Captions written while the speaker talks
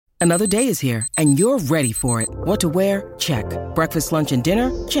Another day is here, and you're ready for it. What to wear? Check. Breakfast, lunch, and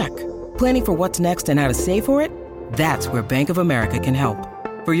dinner? Check. Planning for what's next and how to save for it? That's where Bank of America can help.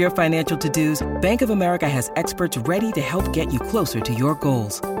 For your financial to-dos, Bank of America has experts ready to help get you closer to your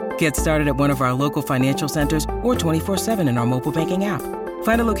goals. Get started at one of our local financial centers or 24/7 in our mobile banking app.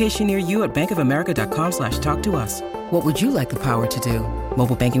 Find a location near you at bankofamerica.com/talktous. What would you like the power to do?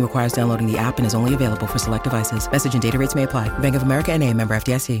 Mobile banking requires downloading the app and is only available for select devices. Message and data rates may apply. Bank of America N.A., member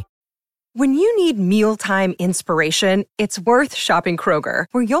FDIC. When you need mealtime inspiration, it's worth shopping Kroger,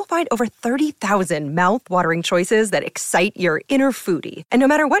 where you'll find over 30,000 mouth-watering choices that excite your inner foodie. And no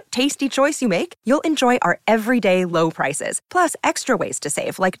matter what tasty choice you make, you'll enjoy our everyday low prices, plus extra ways to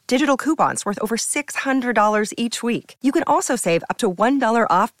save, like digital coupons worth over $600 each week. You can also save up to $1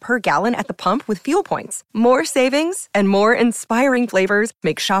 off per gallon at the pump with fuel points. More savings and more inspiring flavors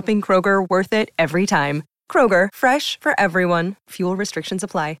make shopping Kroger worth it every time. Kroger, fresh for everyone. Fuel restrictions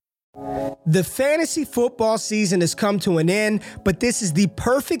apply. The fantasy football season has come to an end, but this is the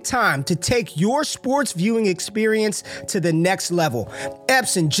perfect time to take your sports viewing experience to the next level.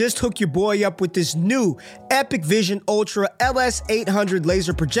 Epson just hooked your boy up with this new Epic Vision Ultra LS800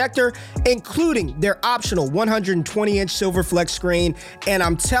 laser projector, including their optional 120-inch silver flex screen, and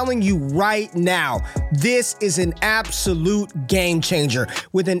I'm telling you right now, this is an absolute game changer.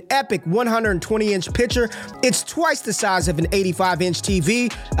 With an epic 120-inch picture, it's twice the size of an 85-inch TV.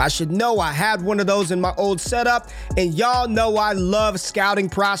 I should know I had one of those in my old setup, and y'all know I love scouting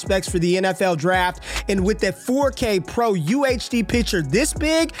prospects for the NFL draft, and with that 4K Pro UHD picture this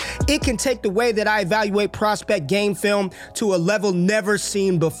big, it can take the way that I evaluate prospect game film to a level never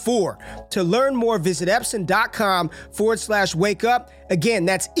seen before. To learn more, visit Epson.com/wake up. Again,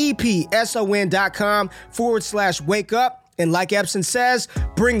 that's EPSON.com/wake up. And like Epson says,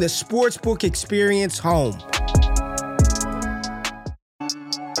 bring the sportsbook experience home.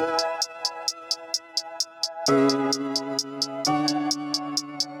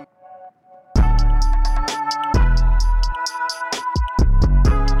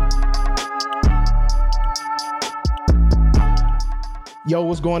 Yo,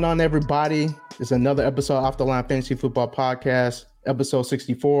 what's going on, everybody? It's another episode of Off the Line Fantasy Football Podcast, episode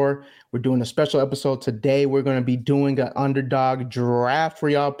 64. We're doing a special episode today. We're going to be doing an underdog draft for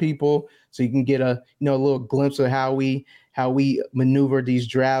y'all people, so you can get a little glimpse of how we maneuver these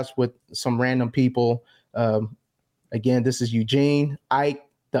drafts with some random people. Again, this is Eugene, Ike,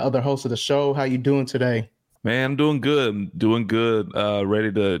 the other host of the show. How you doing today? Man, I'm doing good.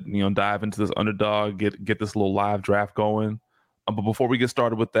 Ready to dive into this underdog, get this little live draft going. But before we get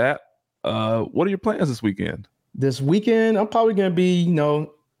started with that, what are your plans this weekend? This weekend, I'm probably going to be,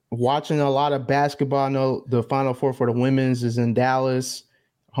 watching a lot of basketball. I know the Final Four for the women's is in Dallas,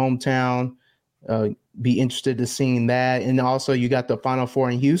 hometown. Be interested to seeing that. And also you got the Final Four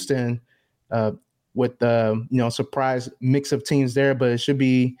in Houston with the, surprise mix of teams there. But it should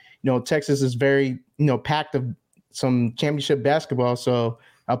be, Texas is very, packed of some championship basketball. So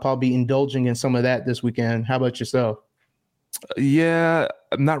I'll probably be indulging in some of that this weekend. How about yourself? Yeah,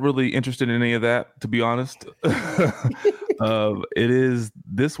 I'm not really interested in any of that, to be honest.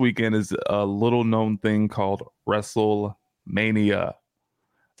 This weekend is a little known thing called WrestleMania.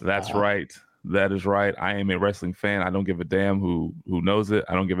 That's right. That is right. I am a wrestling fan. I don't give a damn who knows it.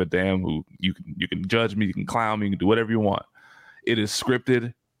 I don't give a damn who you can judge me, you can clown me, you can do whatever you want. It is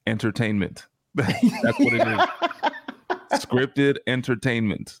scripted entertainment. That's what it is. Scripted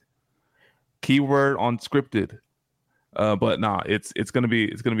entertainment. Keyword on scripted. But nah, it's gonna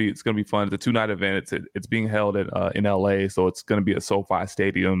be fun. It's a 2-night event. It's being held in LA, so it's gonna be at SoFi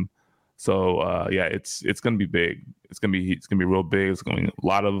Stadium. So it's gonna be big. It's gonna be real big. It's gonna be a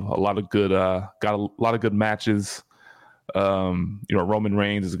lot of good matches. Roman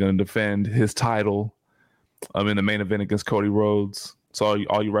Reigns is gonna defend his title in the main event against Cody Rhodes. So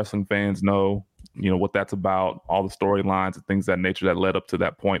all you wrestling fans know what that's about, all the storylines and things of that nature that led up to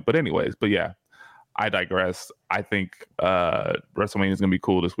that point. But yeah. I digress. I think WrestleMania is going to be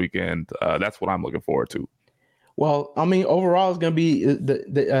cool this weekend. That's what I'm looking forward to. Well, I mean, overall, it's going to be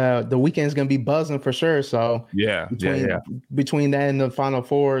the weekend is going to be buzzing for sure. So between that and the Final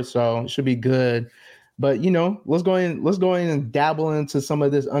Four, so it should be good. But let's go in and dabble into some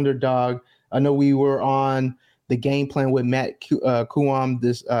of this underdog. I know we were on the game plan with Matt Kuam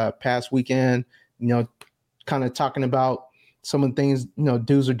this past weekend. Kind of talking about some of the things,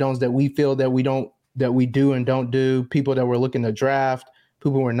 do's or don'ts that we feel that we do and don't do, people that we're looking to draft,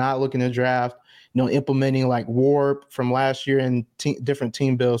 people who are not looking to draft, implementing like warp from last year and different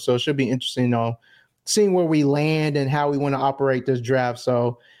team builds. So it should be interesting, seeing where we land and how we want to operate this draft.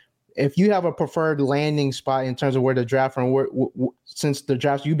 So if you have a preferred landing spot in terms of where to draft from, since the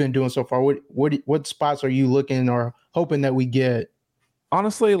drafts you've been doing so far, what spots are you looking or hoping that we get?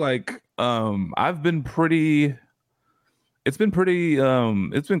 Honestly, like I've been pretty. It's been pretty.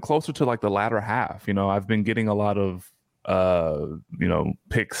 It's been closer to like the latter half. You know, I've been getting a lot of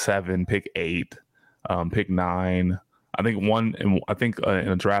pick 7, pick 8, pick 9. I think in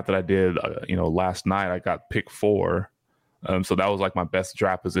a draft that I did, last night I got pick 4. So that was like my best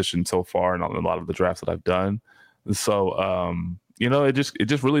draft position so far in a lot of the drafts that I've done. So, it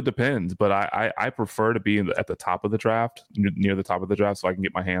just really depends. But I prefer to be at the top of the draft, near the top of the draft, so I can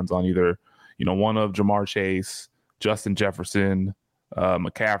get my hands on either, one of Jamar Chase, Justin Jefferson,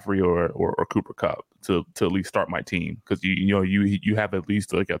 McCaffrey, or Cooper Kupp to at least start my team, because you have at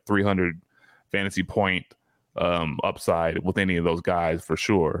least like a 300 fantasy point upside with any of those guys for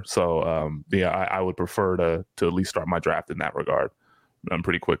sure. So I would prefer to at least start my draft in that regard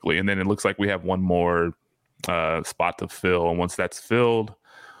pretty quickly. And then it looks like we have one more spot to fill, and once that's filled,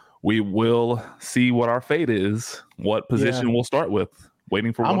 we will see what our fate is, what position we'll start with.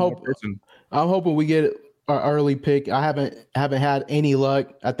 Waiting for one more person. I'm hoping we get our early pick. I haven't had any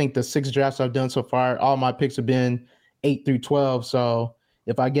luck. I think the 6 drafts I've done so far, all my picks have been 8 through 12. So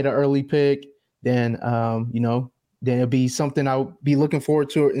if I get an early pick, then then it'll be something I'll be looking forward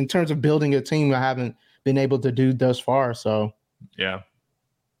to in terms of building a team I haven't been able to do thus far. So yeah,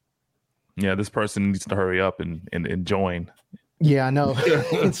 this person needs to hurry up and join. Yeah, I know.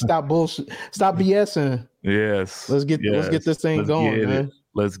 Stop bullshit. Stop BSing. Yes. Let's get this thing going, man.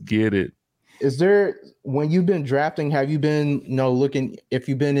 Let's get it. Is there, when you've been drafting, have you been, looking, if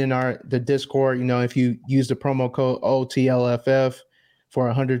you've been in the Discord, if you use the promo code OTLFF for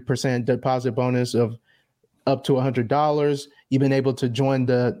 100% deposit bonus of up to $100, you've been able to join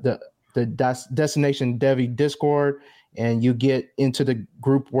the Destination Devy Discord, and you get into the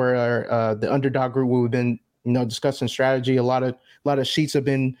group where the Underdog group where we've been, discussing strategy. A lot of sheets have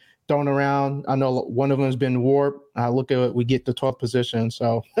been thrown around. I know one of them has been warped. Look at it, we get the 12th position,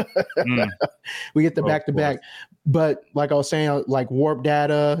 so we get the back-to-back. But like I was saying, like warp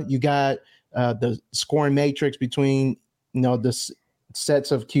data, you got the scoring matrix between the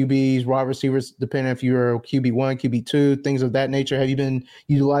sets of QBs, wide receivers, depending if you're QB1, QB2, things of that nature. Have you been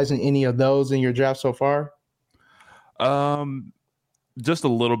utilizing any of those in your draft so far? Just a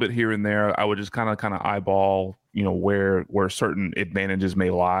little bit here and there. I would just kind of eyeball, where certain advantages may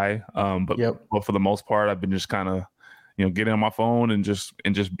lie. But for the most part, I've been just kind of, getting on my phone and just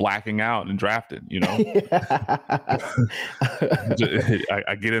blacking out and drafting.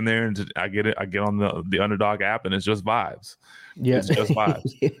 I get in there and I get on the Underdog app, and it's just vibes. Yeah, it's just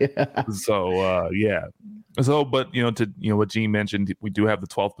vibes. Yeah. So So, but what Gene mentioned, we do have the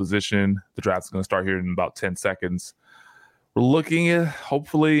 12th position. The draft's going to start here in about 10 seconds. We're looking at,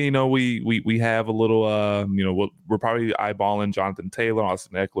 hopefully, we have a little, we're probably eyeballing Jonathan Taylor,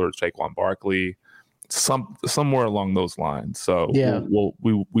 Austin Eckler, Saquon Barkley, somewhere along those lines. So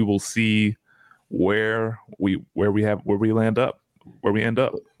we will see where we end up.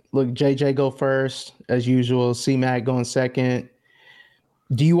 Look, JJ go first as usual. C-Mac going second.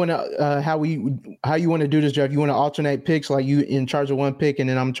 Do you want to how you want to do this, Jeff? You want to alternate picks, like you in charge of one pick and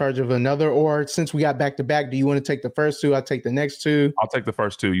then I'm in charge of another, or since we got back to back, do you want to take the first 2? I take the next 2. I'll take the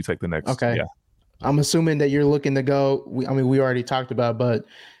first 2. You take the next. Okay. Yeah. I'm assuming that you're looking to go. We already talked about, but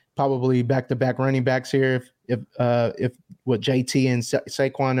probably back to back running backs here. If what JT and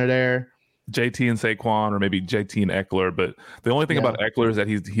Saquon are there. JT and Saquon, or maybe JT and Eckler. But the only thing about Eckler is that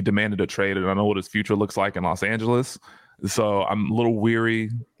he demanded a trade, and I know what his future looks like in Los Angeles. So I'm a little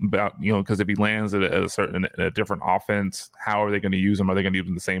weary about, because if he lands at a different offense, how are they going to use him? Are they going to use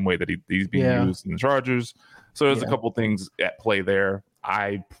him the same way that he's being used in the Chargers? So there's a couple things at play there.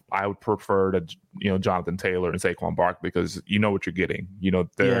 I would prefer to, Jonathan Taylor and Saquon Barkley, because you know what you're getting.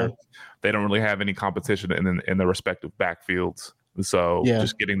 They don't really have any competition in their respective backfields. So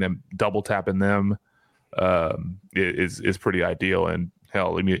just getting them, double tapping them is pretty ideal. And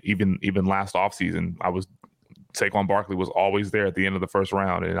hell, I mean, even last offseason, Saquon Barkley was always there at the end of the first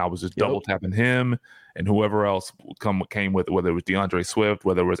round, and I was just double tapping him and whoever else came with it, whether it was DeAndre Swift,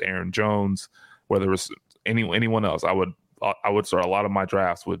 whether it was Aaron Jones, whether it was anyone else. I would start a lot of my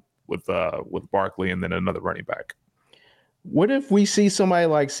drafts with Barkley and then another running back. What if we see somebody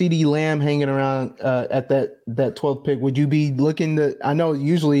like CeeDee Lamb hanging around at that 12th pick? Would you be looking to? I know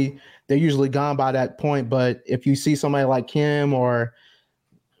they're usually gone by that point, but if you see somebody like him or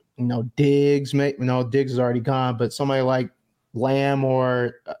Diggs, Diggs is already gone, but somebody like Lamb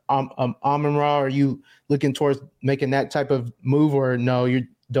or Amon-Ra, are you looking towards making that type of move, or no, you're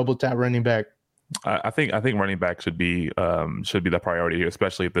double tap running back? I think running back should be the priority here,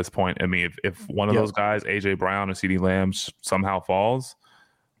 especially at this point. I mean, if one of those guys, AJ Brown or CeeDee Lamb, somehow falls,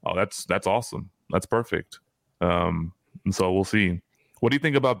 that's awesome. That's perfect. And so we'll see. What do you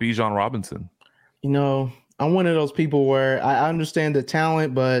think about Bijan Robinson? I'm one of those people where I understand the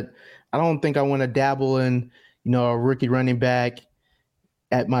talent, but I don't think I want to dabble in, a rookie running back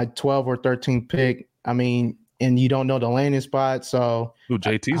at my 12th or 13th pick. I mean, and you don't know the landing spot. So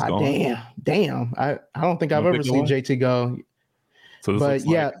JT's gone. Damn. I don't think I've ever seen JT go. So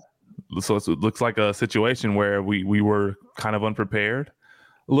it looks like a situation where we were kind of unprepared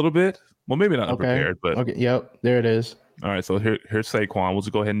a little bit. Well, maybe not unprepared, but okay. Yep. There it is. All right. So here's Saquon. We'll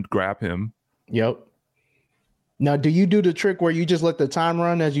just go ahead and grab him. Yep. Now, do you do the trick where you just let the time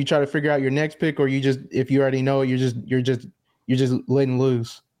run as you try to figure out your next pick, or you just, if you already know, you're just letting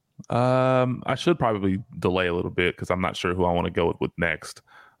loose? I should probably delay a little bit because I'm not sure who I want to go with next.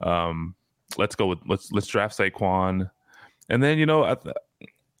 Let's draft Saquon, and then at the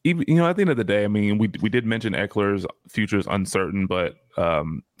end of the day, I mean, we did mention Eckler's future is uncertain, but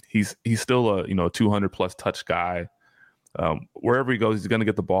he's still a 200 plus touch guy. Wherever he goes, he's going to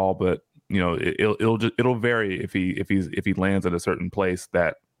get the ball, but it'll vary if he lands at a certain place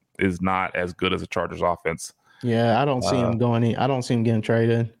that is not as good as a Chargers offense. Yeah, I don't see him going. I don't see him getting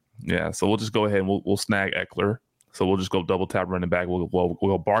traded. Yeah, so we'll just go ahead and we'll snag Eckler. So we'll just go double tap running back. We'll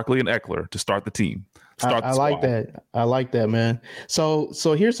go Barkley and Eckler to start the team. I like that. I like that, man. So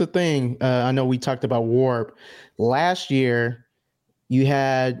here's the thing. I know we talked about Warp last year. You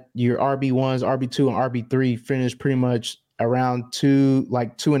had your RB1s, RB2, and RB3 finish pretty much around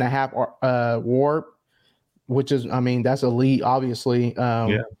 2.5 Warp, which is, I mean, that's elite, obviously.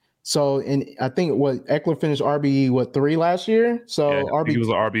 Yeah. So, and I think Eckler finished RB 3 last year. So he was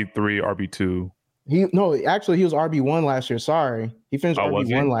RB3, RB2. He was RB1 last year. Sorry, he finished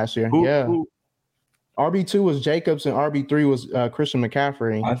RB1 last year. Who? RB2 was Jacobs and RB3 was Christian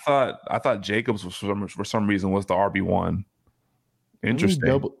McCaffrey. I thought Jacobs was for some reason was the RB1.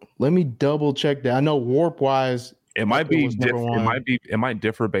 Interesting. Let me double check that. I know Warp wise, it might be it might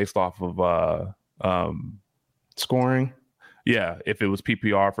differ based off of scoring. Yeah, if it was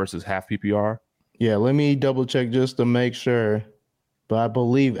PPR versus half PPR. Yeah, let me double check just to make sure. But I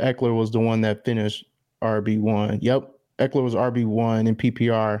believe Eckler was the one that finished RB1. Yep, Eckler was RB1 in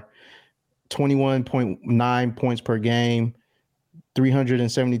PPR, 21.9 points per game,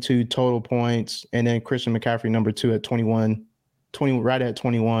 372 total points, and then Christian McCaffrey number 2 at 21, right at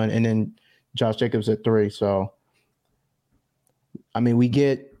 21, and then Josh Jacobs at 3. So, I mean, we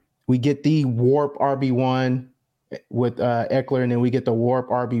get the Warp RB1 with Eckler, and then we get the Warp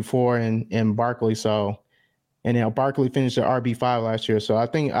RB4 and Barkley. So, and then Barkley finished at RB5 last year. So I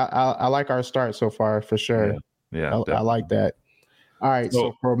think I like our start so far for sure. Yeah, I like that. All right,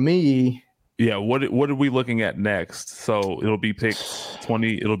 so for me, yeah, what are we looking at next? So it'll be picks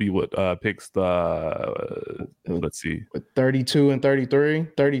 20. It'll be what picks the let's see, 32 and 33,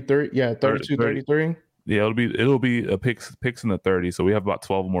 33. Yeah, 32, 33. Yeah, it'll be a picks in the 30. So we have about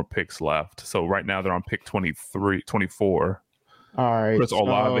 12 more picks left. So right now they're on pick 24. All right. Chris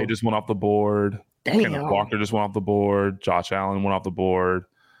Olave just went off the board. Kenneth Walker just went off the board. Josh Allen went off the board.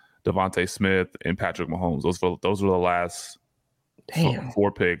 Devontae Smith and Patrick Mahomes. Those were the last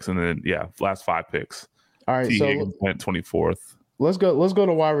 4 picks, and then last 5 picks. All right, so Higgins went 24th. Let's go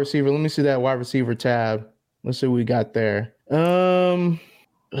to wide receiver. Let me see that wide receiver tab. Let's see what we got there. Damn.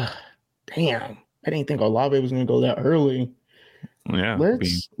 I didn't think Olave was going to go that early. Yeah.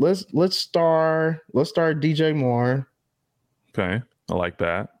 Let's start DJ Moore. Okay. I like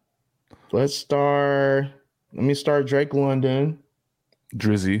that. Let me start Drake London.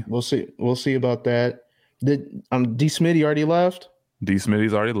 Drizzy. We'll see about that. Did D Smitty already left? D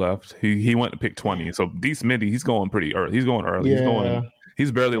Smitty's already left. He went to pick 20. So D Smitty, he's going pretty early. He's going early. Yeah.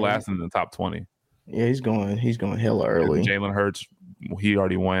 He's barely lasting in the top 20. Yeah, he's going hella early. Jalen Hurts, he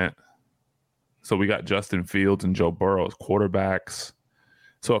already went. So we got Justin Fields and Joe Burrow as quarterbacks.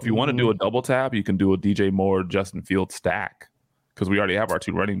 So if you want to do a double tap, you can do a DJ Moore, Justin Fields stack because we already have our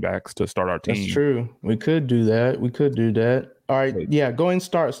 2 running backs to start our team. That's true. We could do that. All right. Yeah, go and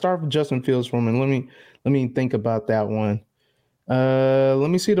start with Justin Fields for me. Let me think about that one. Let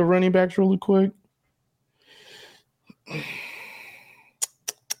me see the running backs really quick.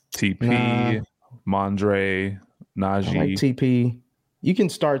 TP, Mondre, Najee. I like TP. You can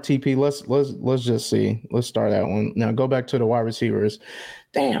start TP. Let's just see. Let's start that one. Now go back to the wide receivers.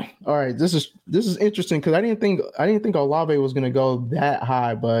 Damn. All right. This is interesting because I didn't think Olave was going to go that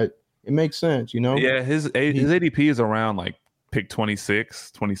high, but it makes sense, Yeah, his ADP is around like pick 26,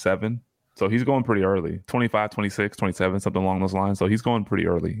 27. So he's going pretty early. 25, 26, 27, something along those lines. So he's going pretty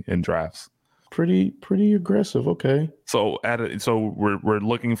early in drafts. pretty aggressive. Okay. So we're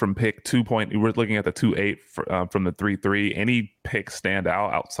looking from pick 2 point. We're looking at the 2.8 from the 3.3. Any picks stand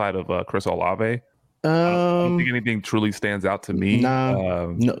out outside of Chris Olave? I don't think anything truly stands out to me.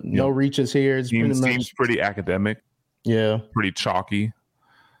 Nah, no reaches here. It seems pretty academic. Yeah, pretty chalky.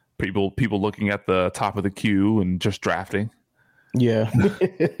 People looking at the top of the queue and just drafting. Yeah.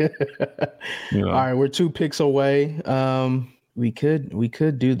 All right, we're 2 picks away. We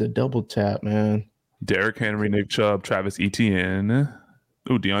could do the double tap, man. Derrick Henry, Nick Chubb, Travis Etienne.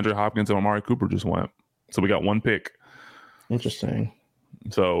 Ooh, DeAndre Hopkins and Amari Cooper just went. So we got 1 pick. Interesting.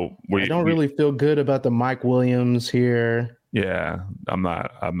 So I don't really feel good about the Mike Williams here. Yeah, I'm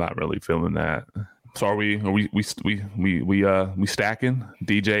not really feeling that. So are we stacking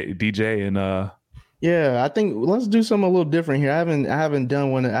DJ and Yeah, I think let's do something a little different here. I haven't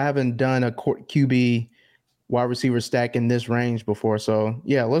done a QB wide receiver stack in this range before. So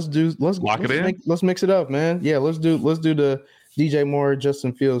yeah, let's lock it in. Let's mix it up, man. Yeah, let's do the DJ Moore,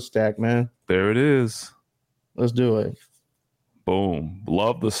 Justin Fields stack, man. There it is. Let's do it. Boom.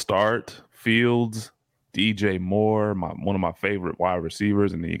 Love the start. Fields, DJ Moore, one of my favorite wide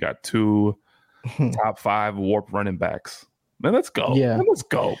receivers, and then you got 2 top 5 warp running backs. Man, let's go. Yeah, man, let's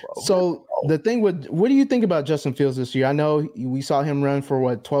go, bro. So the thing what do you think about Justin Fields this year? I know we saw him run for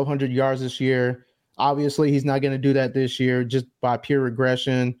 1,200 yards this year. Obviously, he's not going to do that this year just by pure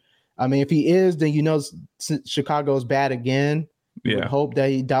regression. I mean, if he is, then Chicago's bad again. You would hope that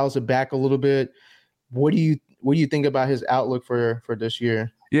he dials it back a little bit. What do you think about his outlook for this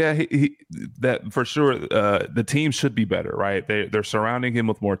year? Yeah, he that for sure. The team should be better, right? They're surrounding him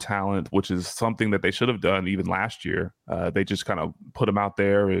with more talent, which is something that they should have done even last year. They just kind of put him out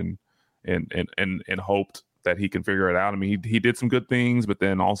there and hoped that he can figure it out. I mean, he did some good things, but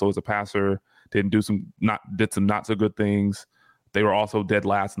then also as a passer, did some not so good things. They were also dead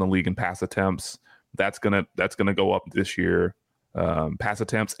last in the league in pass attempts. That's gonna go up this year. Pass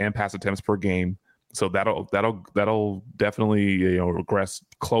attempts per game. So that'll definitely regress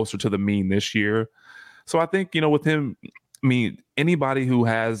closer to the mean this year. So I think with him, I mean anybody who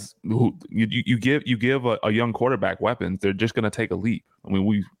you give a young quarterback weapons, they're just going to take a leap.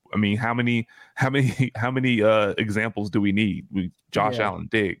 I mean how many examples do we need? Josh Allen,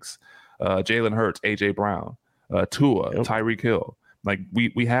 Diggs, Jalen Hurts, AJ Brown, Tua, Tyreek Hill. Like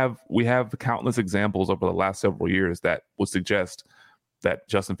we have countless examples over the last several years that would suggest that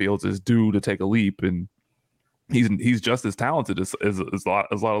Justin Fields is due to take a leap, and he's just as talented as a lot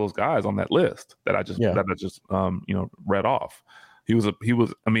of those guys on that list that I just read off. He was.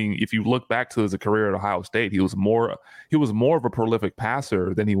 I mean, if you look back to his career at Ohio State, he was more of a prolific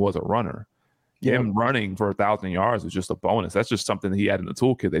passer than he was a runner. Yeah. Him running for 1,000 yards was just a bonus. That's just something that he had in the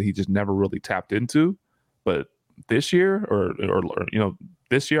toolkit that he just never really tapped into. But this year, or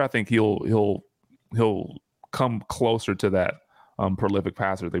this year, I think he'll come closer to that prolific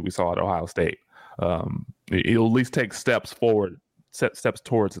passer that we saw at Ohio State. He'll at least take steps forward, steps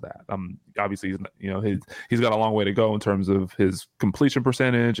towards that. Obviously, he's got a long way to go in terms of his completion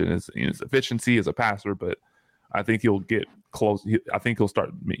percentage and his efficiency as a passer. But I think he'll get close. I think he'll start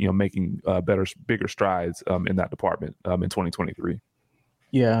making bigger strides in that department in 2023.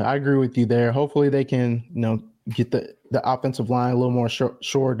 Yeah, I agree with you there. Hopefully, they can get the offensive line a little more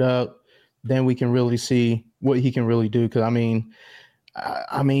shored up. Then we can really see what he can really do. Because I mean,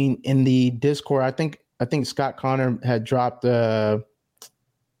 in the Discord, I think Scott Connor had dropped some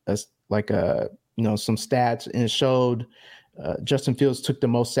stats, and it showed Justin Fields took the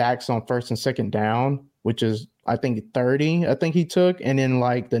most sacks on first and second down, which is I think 30. I think he took, and then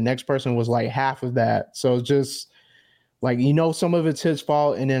the next person was half of that. So just some of it's his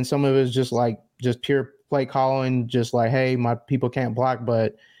fault, and then some of it's just pure play calling, just hey, my people can't block,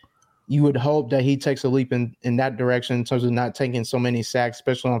 but you would hope that he takes a leap in that direction in terms of not taking so many sacks,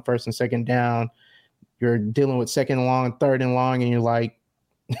 especially on first and second down. You're dealing with second and long, third and long, and you're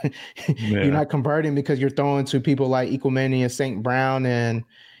you're not converting because you're throwing to people like Equimania St. Brown and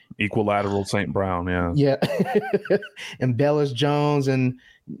Equilateral St. Brown, yeah. Yeah. And Bellis Jones and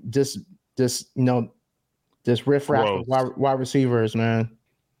just riffraff wide receivers, man.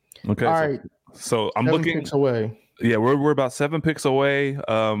 Okay. All right. So I'm looking picks away. Yeah, we're about 7 picks away.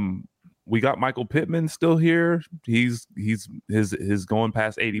 We got Michael Pittman still here. He's going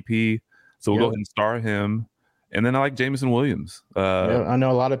past ADP, so we'll go ahead and start him. And then I like Jameson Williams. I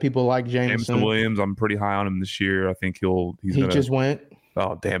know a lot of people like Jameson Williams. I'm pretty high on him this year. I think he just went.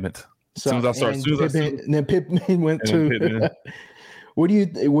 Oh damn it! Then Pittman went too.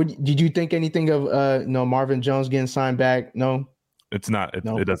 Did you think anything of Marvin Jones getting signed back? No, it's not. It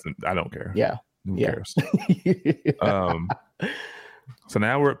doesn't. I don't care. Yeah. Who cares? So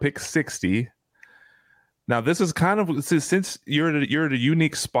now we're at pick 60. Now this is kind of since you're at a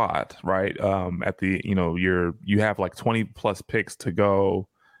unique spot, right? At the you have like 20 plus picks to go.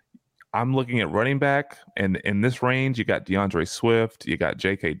 I'm looking at running back, and in this range, you got DeAndre Swift, you got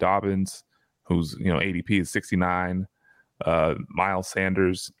J.K. Dobbins, who's ADP is 69, Miles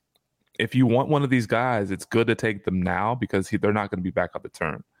Sanders. If you want one of these guys, it's good to take them now because they're not going to be back on the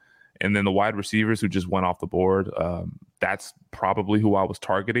turn. And then the wide receivers who just went off the board, that's probably who I was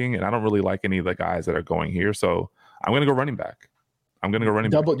targeting. And I don't really like any of the guys that are going here. So I'm going to go running back. Back.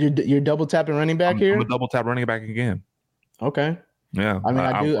 You're double tapping running back here? I'm a double tap running back again. Okay. Yeah.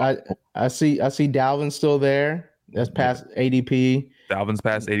 I mean, I see Dalvin still there. That's past ADP. Dalvin's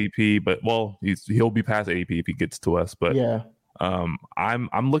past ADP, but he'll be past ADP if he gets to us. But yeah. I'm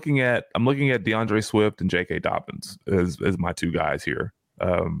looking at DeAndre Swift and J.K. Dobbins as my two guys here.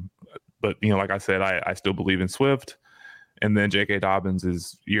 But like I said, I still believe in Swift, and then J.K. Dobbins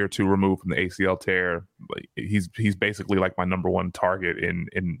is year 2 removed from the ACL tear. He's basically like my number one target in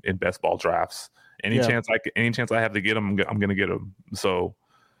best ball drafts. Any chance I have to get him, I'm gonna get him. So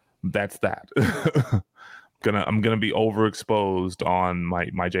that's that. I'm gonna be overexposed on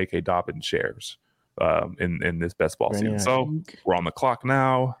my J.K. Dobbins shares in this best ball season. So we're on the clock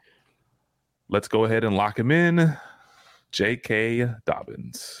now. Let's go ahead and lock him in. J.K.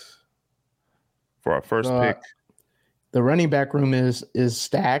 Dobbins for our first pick. The running back room is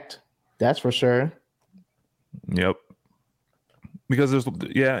stacked. That's for sure. Yep. Because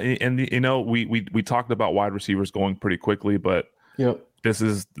and we talked about wide receivers going pretty quickly, but this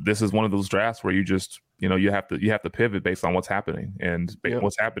is one of those drafts where you just you have to pivot based on what's happening, and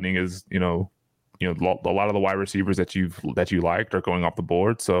what's happening is a lot of the wide receivers that you liked are going off the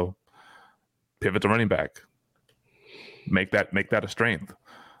board, so pivot to running back. Make that a strength.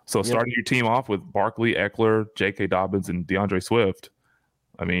 So starting your team off with Barkley, Eckler, J.K. Dobbins, and DeAndre Swift.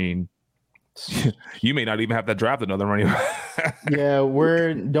 I mean, you may not even have to draft another running back. Yeah,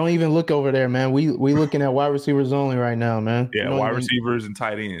 don't even look over there, man. We looking at wide receivers only right now, man. Yeah, wide receivers and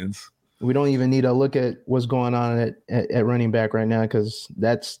tight ends. We don't even need to look at what's going on at running back right now because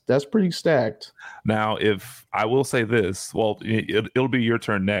that's pretty stacked. Now, if I will say this, well, it'll be your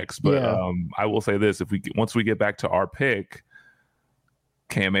turn next, but I will say this: once we get back to our pick,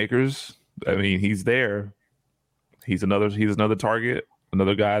 Cam Akers, I mean, he's there. He's another target,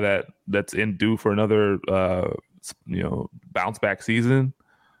 another guy that's in due for another bounce back season.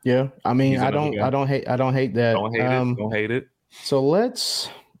 Yeah, I mean, I don't hate that. Don't hate it. So let's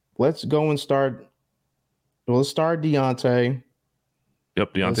go and start. Let's start Deontay.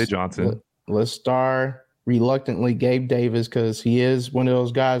 Yep, Deontay Johnson. Let's start reluctantly Gabe Davis because he is one of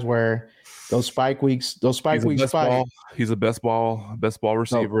those guys where those spike weeks spike. He's a best ball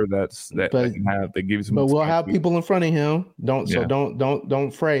receiver that give you some. But we'll have people in front of him.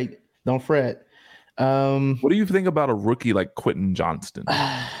 Don't fret. What do you think about a rookie like Quentin Johnston?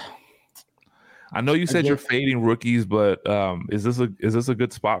 I know you said you're fading rookies, but is this a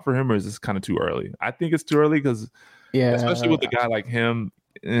good spot for him, or is this kind of too early? I think it's too early because, especially with a guy like him,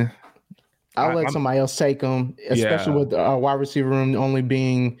 I'll let somebody else take him, especially with our wide receiver room only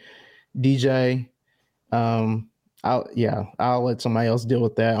being DJ. I'll let somebody else deal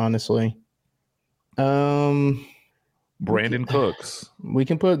with that. Honestly, Brandon Cooks. We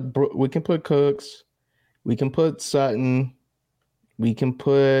can put Cooks. We can put Sutton. We can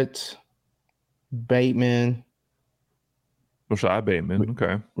put Bateman. Rashad Bateman.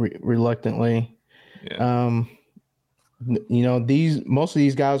 Okay. Reluctantly. Yeah. Most of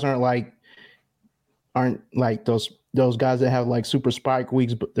these guys aren't like those guys that have like super spike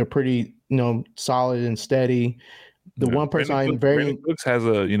weeks, but they're pretty, solid and steady. One person Brandon Cooks has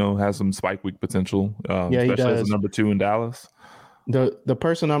some spike week potential. Especially as a number 2 in Dallas. The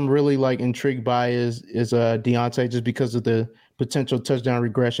person I'm really like intrigued by is Deontay, just because of the potential touchdown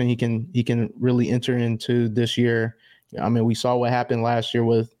regression he can really enter into this year. I mean, we saw what happened last year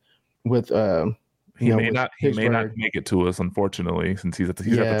with he may not make it to us, unfortunately, since he's at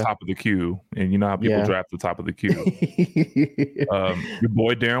the top of the queue, and you know how people draft the top of the queue. Your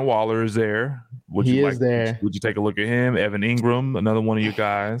boy Darren Waller is there. Would you take a look at him? Evan Ingram, another one of your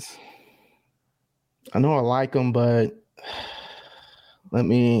guys. I know I like him, but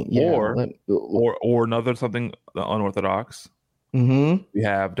or another something unorthodox. Mm-hmm. We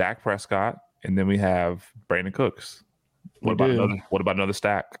have Dak Prescott, and then we have Brandon Cooks. What about another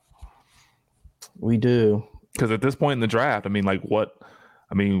stack? We do. Because at this point in the draft, a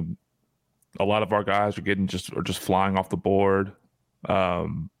lot of our guys are just flying off the board.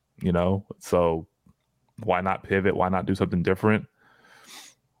 So why not pivot? Why not do something different?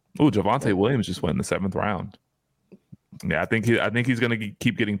 Ooh, Javonte Williams just went in the 7th round. Yeah, I think he's going to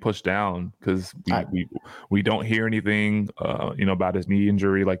keep getting pushed down because we don't hear anything, about his knee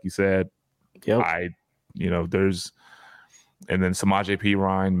injury, like you said. Yep. There's, and then Samaje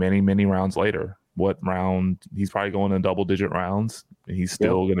Perine many rounds later. What round? He's probably going in double-digit rounds. And he's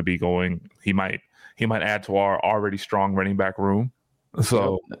still going to be going. He might add to our already strong running back room.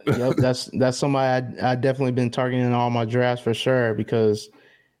 So yep. That's somebody I definitely been targeting in all my drafts for sure because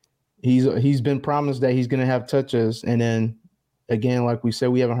he's been promised that he's going to have touches, and then again, like we said,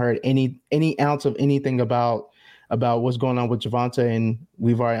 we haven't heard any ounce of anything about what's going on with Javonte, and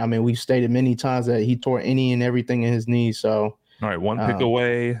we've stated many times that he tore any and everything in his knees. So all right, one pick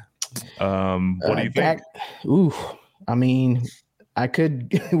away. What do you think? I mean,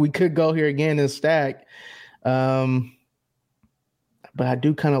 we could go here again and stack, but I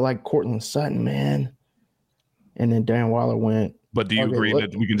do kind of like Cortland Sutton, man. And then Darren Waller went. But do you agree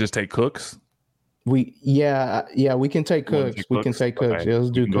that we can just take Cooks? We can take Cooks. We can take Cooks. Okay. Yeah,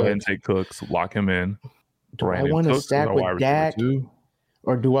 let's do Cooks. Go ahead and take Cooks. Lock him in. Do I want to stack with Dak,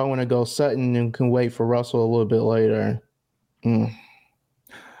 or do I want to go Sutton and can wait for Russell a little bit later? I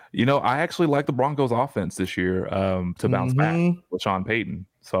actually like the Broncos offense this year to bounce back with Sean Payton.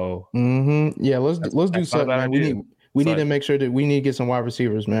 So yeah, let's do Sutton. Man. We need to make sure that we need to get some wide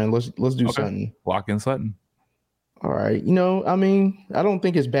receivers, man. Let's do Sutton. Lock in Sutton. All right. I don't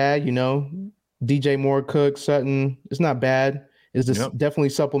think it's bad. DJ Moore, Cook, Sutton. It's not bad. It's just definitely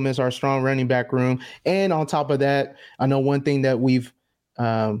supplements our strong running back room. And on top of that, I know one thing that we've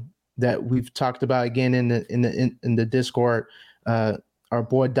talked about again in the Discord. Our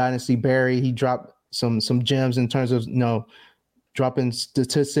boy Dynasty Barry, he dropped some gems in terms of dropping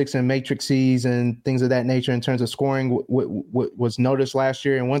statistics and matrices and things of that nature in terms of scoring. What was noticed last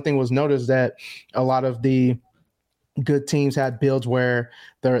year, and one thing was noticed that a lot of the good teams had builds where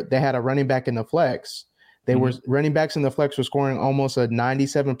they had a running back in the flex. They were running backs in the flex were scoring almost a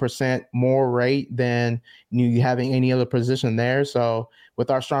 97% more rate than you having any other position there. So with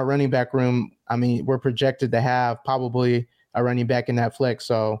our strong running back room, we're projected to have probably a running back in that flex.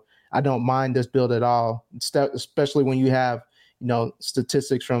 So I don't mind this build at all, especially when you have,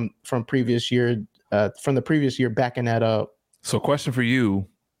 statistics from previous year, from the previous year backing that up. So question for you,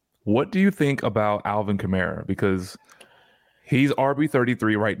 what do you think about Alvin Kamara? Because he's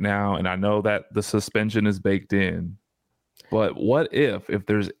RB33 right now, and I know that the suspension is baked in. But what if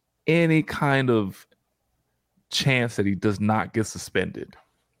there's any kind of chance that he does not get suspended?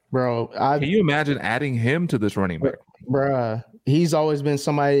 Bro, can you imagine adding him to this running back? Bruh, he's always been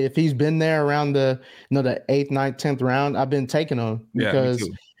somebody, if he's been there around the 8th, 9th, 10th round, I've been taking him because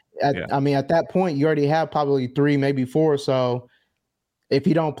at that point you already have probably 3, maybe 4. So if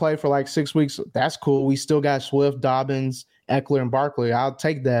he don't play for like 6 weeks, that's cool. We still got Swift, Dobbins, Eckler, and Barkley. I'll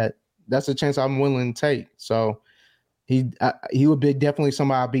take that. That's a chance I'm willing to take. So he would be definitely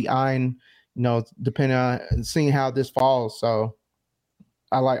somebody I'll be eyeing, depending on seeing how this falls. So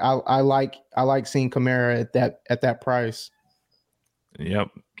I like seeing Kamara at that price. Yep.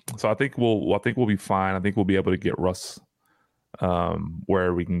 So I think we'll be fine. I think we'll be able to get Russ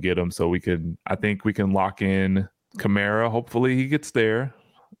where we can get him. So I think we can lock in Kamara. Hopefully he gets there,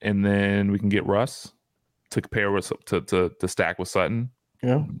 and then we can get Russ to compare with to stack with Sutton.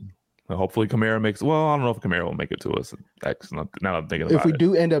 Yeah. Hopefully Kamara makes. Well, I don't know if Kamara will make it to us. That's not, now I'm thinking about it. If we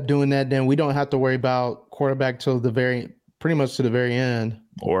do end up doing that, then we don't have to worry about quarterback till pretty much to the very end,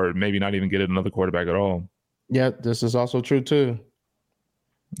 or maybe not even get another quarterback at all. Yeah, this is also true too.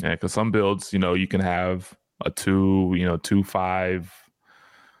 Yeah, because some builds, you can have a 2.5,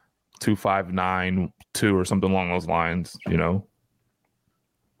 2.5, 2 or something along those lines.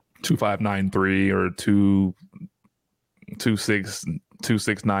 2.593 or 2.6,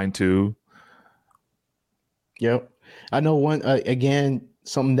 2.692. Yep, I know one again.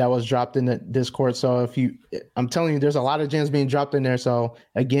 Something that was dropped in the Discord. So I'm telling you, there's a lot of gems being dropped in there. So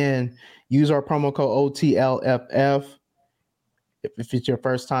again, use our promo code OTLFF. If it's your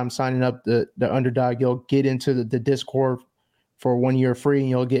first time signing up the Underdog, you'll get into the Discord for 1 year free, and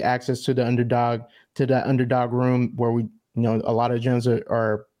you'll get access to the Underdog room where we, a lot of gems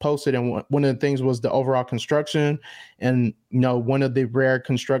are posted. And one of the things was the overall construction, and one of the rare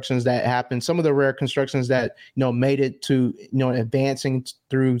constructions that happened. Some of the rare constructions that made it to advancing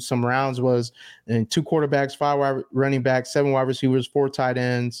through some rounds was 2 quarterbacks, 5 running backs, 7 wide receivers, 4 tight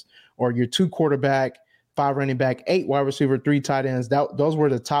ends, or your 2 quarterback, 5 running back, 8 wide receiver, 3 tight ends. Those were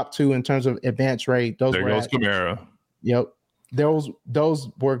the top 2 in terms of advance rate. There goes Kamara. Yep, those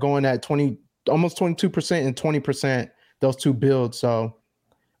were going at 20, almost 22% and 20%. Those 2 builds. So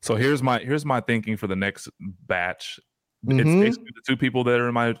here's my thinking for the next batch. It's basically the 2 people that are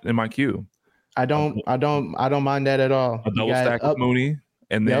in my queue. I don't mind that at all. A double stack with Mooney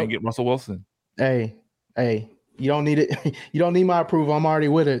and then get Russell Wilson. Hey, you don't need it. You don't need my approval. I'm already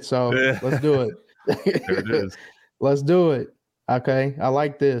with it. So let's do it. There it is. Let's do it. Okay. I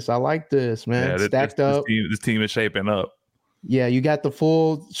like this, man. Yeah, Stacked up. This team is shaping up. Yeah, you got the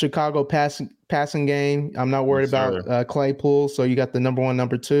full Chicago passing game. I'm not worried about Claypool. So you got the number 1,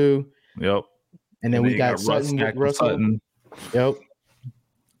 number 2. Yep. And then we got Sutton with Russell. Sutton. Yep.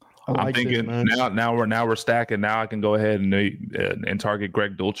 I'm thinking now we're stacking. Now I can go ahead and target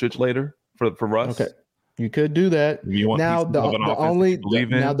Greg Dulcich later for Russ. Okay, you could do that. Now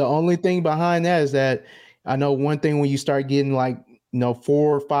the only thing behind that is that I know one thing when you start getting 4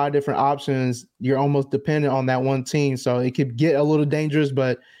 or 5 different options, you're almost dependent on that one team. So it could get a little dangerous,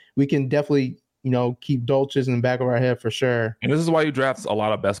 but we can definitely keep Dulcich in the back of our head for sure. And this is why you draft a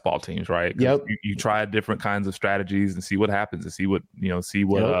lot of best ball teams, right? Yep. You try different kinds of strategies and see what happens and see what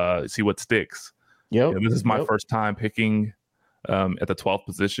sticks. Yep. This is my first time picking at the 12th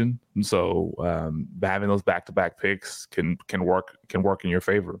position. So having those back-to-back picks can work in your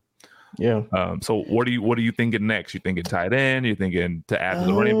favor. Yeah. So what are you thinking next? You thinking tight end? You thinking to add to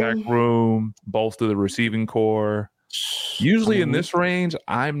the running back room, bolster the receiving core? Usually in this range,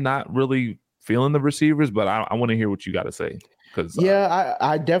 I'm not really feeling the receivers, but I want to hear what you got to say. Because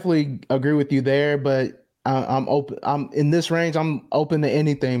I definitely agree with you there, but I'm open. I'm in this range. I'm open to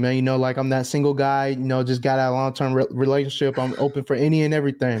anything, man. I'm that single guy. Just got out a long-term relationship. I'm open for any and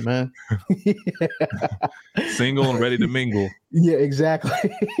everything, man. Single and ready to mingle. Yeah, exactly.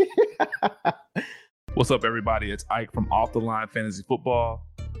 What's up, everybody? It's Ike from Off the Line Fantasy Football.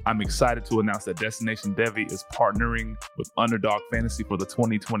 I'm excited to announce that Destination Devy is partnering with Underdog Fantasy for the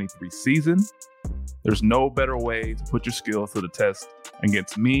 2023 season. There's no better way to put your skills to the test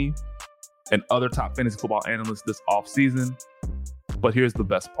against me and other top fantasy football analysts this offseason. But here's the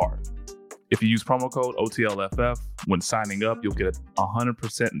best part. If you use promo code OTLFF when signing up, you'll get a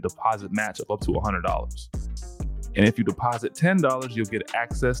 100% deposit match of up to $100. And if you deposit $10, you'll get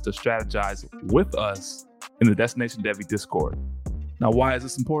access to strategize with us in the Destination Devy Discord. Now, why is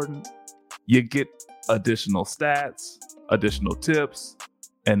this important? You get additional stats, additional tips,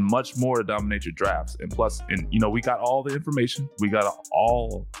 and much more to dominate your drafts. And plus, we got all the information. We got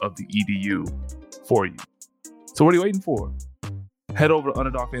all of the EDU for you. So what are you waiting for? Head over to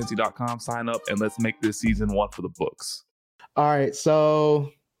UnderdogFantasy.com, sign up, and let's make this season one for the books. All right, so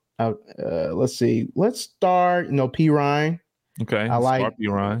let's see. Let's start, P. Ryan. Okay, start P.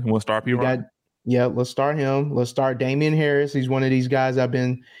 Ryan. You want to start P. Ryan? Yeah, let's start him. Let's start Damian Harris. He's one of these guys I've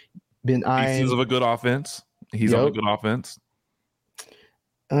been eyeing. Pieces of a good offense. He's on a good offense.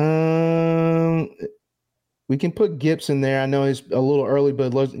 We can put Gibson there. I know it's a little early,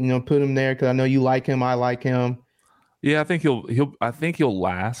 but let's put him there because I know you like him. I like him. Yeah, I think he'll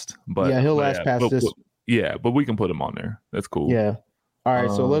last. But yeah, he'll last past this. But we can put him on there. That's cool. Yeah. All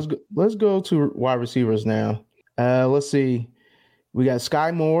right. So let's go to wide receivers now. Let's see. We got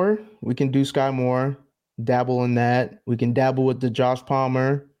Sky Moore. We can do Sky Moore, dabble in that. We can dabble with the Josh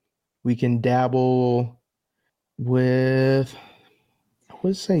Palmer. We can dabble with, I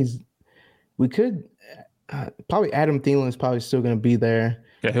would say, we could probably Adam Thielen is probably still going to be there.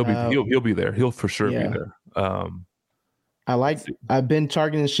 Yeah, he'll be there. He'll for sure be there. I've been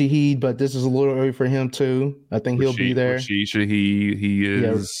targeting Shaheed, but this is a little early for him too. I think he'll be there. He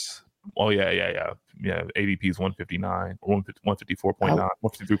is. Oh yeah. ADP is 159, 154.9,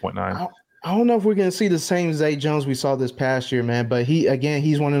 153.9. I don't know if we're going to see the same Zay Jones we saw this past year, man. But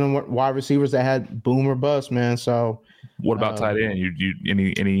he's one of them wide receivers that had boom or bust, man. So, what about tight end? You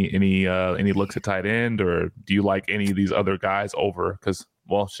any looks at tight end, or do you like any of these other guys over? Because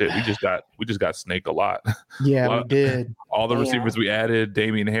we just got snaked a lot. Yeah, we did. All the receivers we added,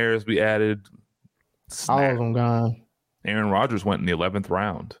 Damian Harris we added, all of them gone. Aaron Rodgers went in the 11th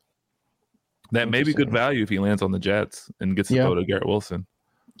round. That may be good value if he lands on the Jets and gets to go to Garrett Wilson.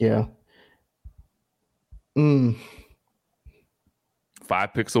 Yeah. 5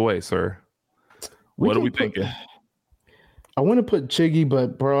 picks away, sir. What are we thinking? I want to put Chiggy,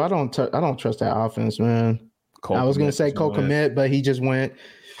 but bro, I don't trust that offense, man. I was gonna say Cole Kmet, but he just went.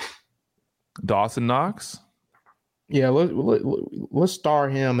 Dawson Knox. Yeah, let's star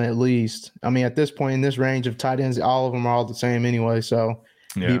him at least. I mean, at this point in this range of tight ends, all of them are all the same anyway. So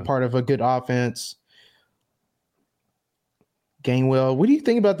be part of a good offense. Gainwell, what do you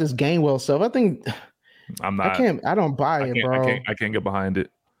think about this Gainwell stuff? I think I don't buy it, bro. I can't get behind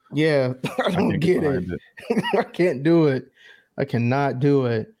it. Yeah, I don't get it. I can't do it. I cannot do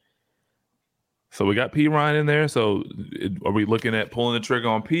it. So we got P. Ryan in there. So are we looking at pulling the trigger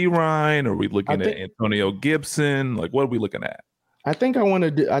on P. Ryan? Are we looking at Antonio Gibson? Like, what are we looking at? I think I want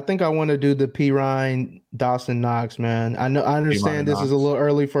to do the Pirine Dawson Knox, man. I understand this is a little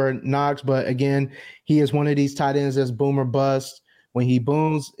early for Knox, but again, he is one of these tight ends that's boom or bust. When he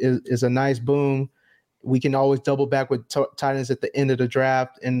booms, is a nice boom. We can always double back with tight ends at the end of the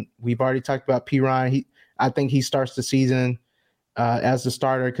draft, and we've already talked about Pirine. I think he starts the season as the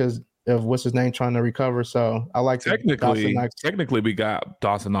starter because of what's his name trying to recover. So I like technically we got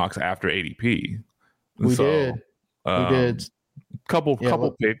Dawson Knox after ADP. We did. Couple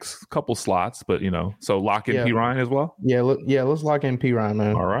picks, couple slots, but so lock in Pirine as well. Let's lock in Pirine,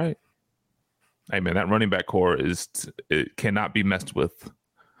 man. All right. Hey man, that running back core it cannot be messed with.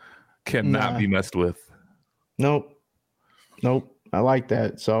 Be messed with. Nope. I like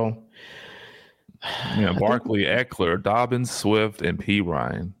that. So Barkley, Eckler, Dobbins, Swift, and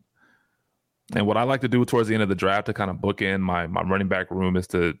Pirine. And what I like to do towards the end of the draft to kind of bookend my running back room is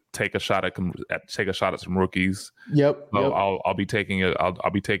to take a shot at some rookies. Yep. I'll be taking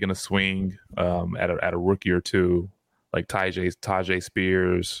a swing at a rookie or two, like Tajay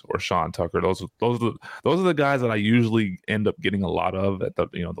Spears or Sean Tucker. Those are the guys that I usually end up getting a lot of at the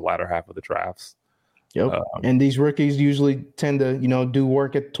the latter half of the drafts. Yep. And these rookies usually tend to do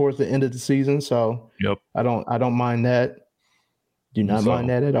work towards the end of the season. So I don't mind that. Do not mind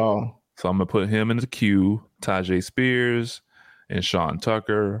that at all. So I'm gonna put him in the queue. Tajay Spears and Sean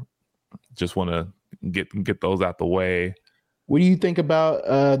Tucker. Just want to get those out the way. What do you think about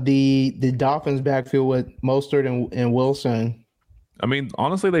the Dolphins backfield with Mostert and Wilson? I mean,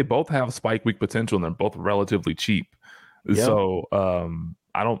 honestly, they both have spike week potential, and they're both relatively cheap. Yep. So I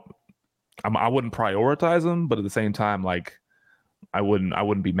wouldn't prioritize them, but at the same time, like I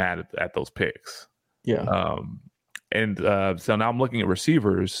wouldn't be mad at those picks. Yeah. And so now I'm looking at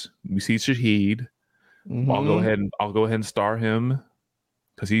receivers. We see Shaheed. Mm-hmm. I'll go ahead and star him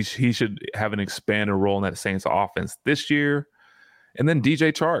because he should have an expanded role in that Saints offense this year. And then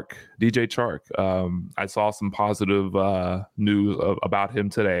DJ Chark. I saw some positive news about him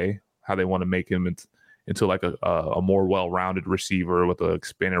today. How they want to make him into like a more well-rounded receiver with an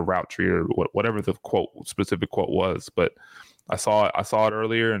expanded route tree or whatever the specific quote was. But I saw it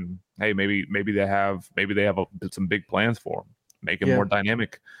earlier, and hey, maybe they have some big plans for him. Make him more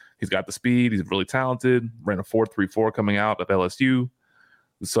dynamic. He's got the speed. He's really talented. Ran a 4.34 coming out of LSU.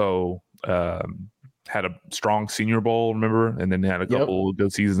 So had a strong Senior Bowl, remember, and then had a couple of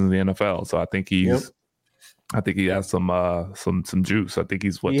good seasons in the NFL. So I think he has some juice. I think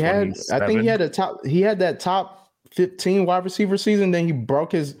he's 27? I think he had that top 15 wide receiver season. Then he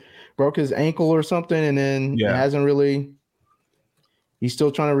broke his ankle or something, and then it hasn't really. He's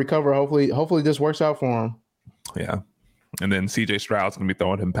still trying to recover. Hopefully this works out for him. Yeah. And then CJ Stroud's gonna be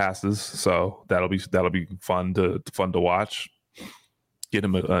throwing him passes, so that'll be fun to watch. Get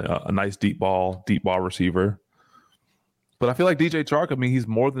him a nice deep ball receiver. But I feel like DJ Chark, I mean, he's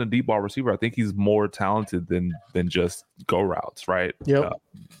more than a deep ball receiver. I think he's more talented than just go routes, right? Yep.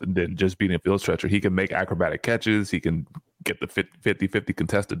 Than just being a field stretcher. He can make acrobatic catches. He can get the 50-50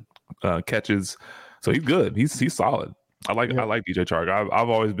 contested catches. So he's good. He's solid. I like DJ Chark. I've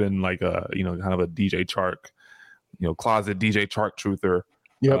always been like a kind of a DJ Chark, closet DJ Chark truther.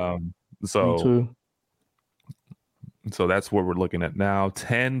 Yep. So me too. So that's what we're looking at now.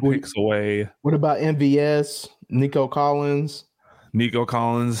 10 picks away. What about MVS? Nico Collins.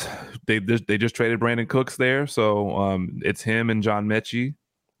 They just traded Brandon Cooks there, so it's him and John Mechie.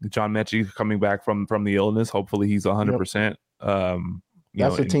 John Mechie coming back from the illness. Hopefully he's 100%.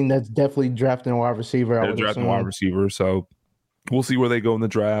 That's a team that's definitely drafting a wide receiver. They're drafting a wide receiver, so we'll see where they go in the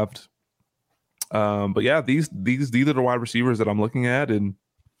draft. But yeah, these are the wide receivers that I'm looking at, and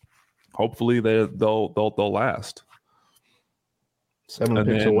hopefully they'll last. 7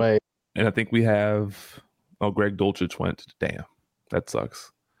 picks away, and I think we have. Oh, Greg Dulcich went. Damn, that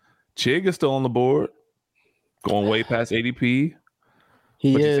sucks. Chig is still on the board, going way past ADP.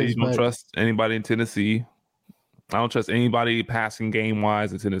 You don't trust anybody in Tennessee. I don't trust anybody passing game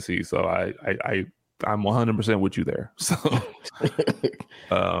wise in Tennessee. So I'm 100% with you there. So,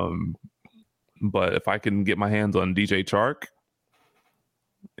 but if I can get my hands on DJ Chark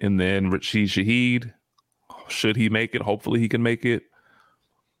and then Rashid Shaheed, should he make it? Hopefully he can make it.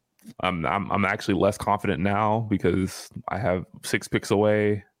 I'm actually less confident now because I have 6 picks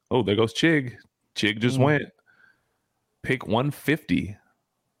away. Oh, there goes Chig. Chig just went. Pick 150.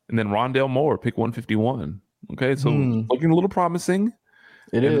 And then Rondale Moore, pick 151. Okay, so looking a little promising.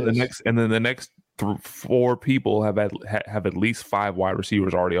 It is. And then the next 4 people have at least 5 wide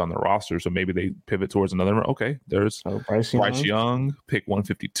receivers already on their roster. So maybe they pivot towards another. Okay, there's Bryce Young, pick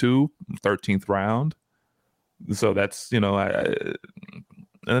 152, 13th round. So that's,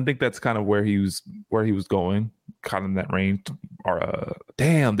 And I think that's kind of where he was going, kind of in that range. Or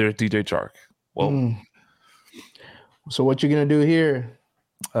damn, there's DJ Chark. Well, so what you gonna do here?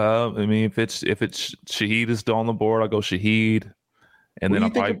 I mean, if it's Shaheed is still on the board, I'll go Shaheed. And then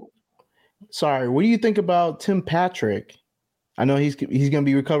what do you think about Tim Patrick? I know he's gonna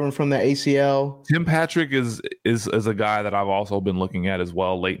be recovering from the ACL. Tim Patrick is a guy that I've also been looking at as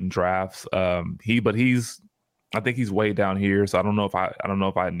well late in drafts. I think he's way down here, so I don't know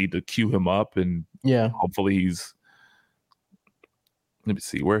if I need to queue him up, and hopefully he's. Let me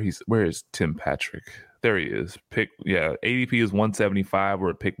see where is Tim Patrick? There he is. ADP is 175. We're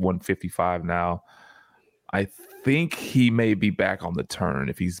at pick 155 now. I think he may be back on the turn.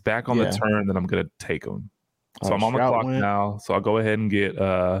 If he's back on the turn, then I'm gonna take him. So I'm on the clock now. So I'll go ahead and get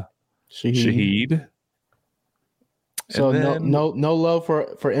Shaheed. So no love for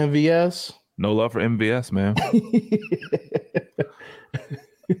MVS. No love for MVS, man.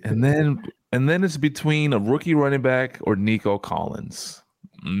 and then it's between a rookie running back or Nico Collins.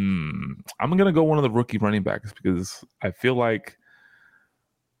 I'm gonna go one of the rookie running backs because I feel like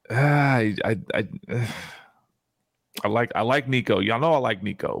I like Nico. Y'all know I like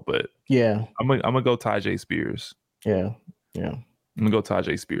Nico, but I'm gonna go Tajay Spears. Yeah. I'm gonna go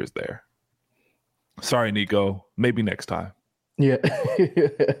Tajay Spears there. Sorry, Nico. Maybe next time. Yeah.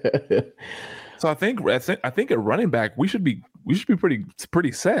 So I think at running back we should be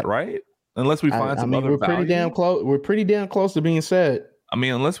pretty set, right? Unless we find some other value. We're pretty damn close to being set. I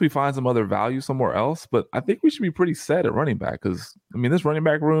mean, unless we find some other value somewhere else, but I think we should be pretty set at running back because I mean this running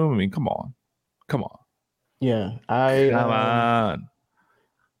back room. I mean, come on. Yeah, come on.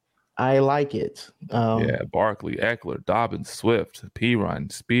 I like it. Barkley, Eckler, Dobbins, Swift,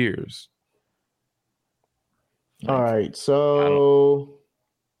 Perine, Spears. All right, so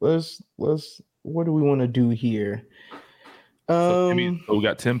let's. What do we want to do here? So we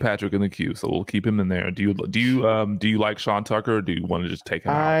got Tim Patrick in the queue, so we'll keep him in there. Do you like Sean Tucker, or do you want to just take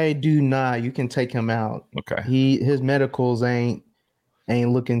him out? I do not. You can take him out. Okay. His medicals ain't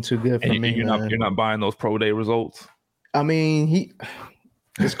looking too good for me. You're not buying those pro day results. I mean,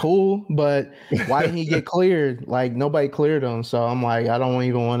 it's cool, but why didn't he get cleared? Like nobody cleared him, so I'm like, I don't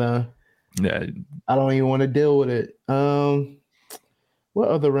even want to. Yeah. I don't even want to deal with it. What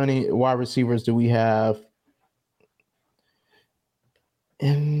other running wide receivers do we have?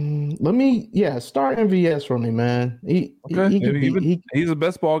 And start MVS for me, man. He's a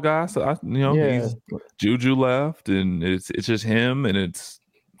best ball guy, so he's Juju left, and it's just him, and it's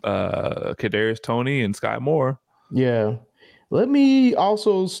Kadarius Toney and Sky Moore. Yeah, let me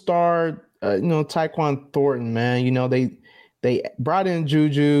also start. Tyquan Thornton, man. They brought in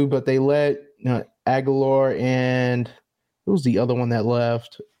Juju, but they let Aguilar and who's the other one that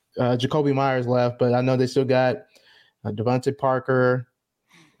left? Jacoby Myers left, but I know they still got Devontae Parker.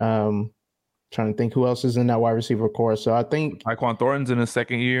 Trying to think who else is in that wide receiver core. So I think Tyquan Thornton's in his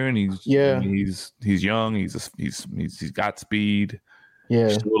second year, and he's young. He's got speed. Yeah,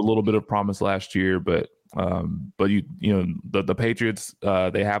 showed a little bit of promise last year, but the Patriots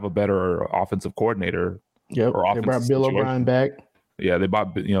they have a better offensive coordinator. Yep, they brought Bill O'Brien back. Yeah, they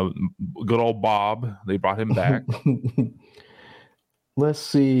brought good old Bob. They brought him back. Let's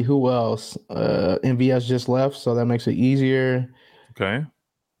see who else. MVS just left, so that makes it easier. Okay.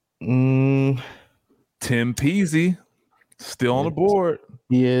 Tim Peasy still on the board.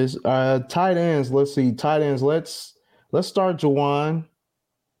 He is. Tight ends. Let's see. Tight ends. Let's start Juwan.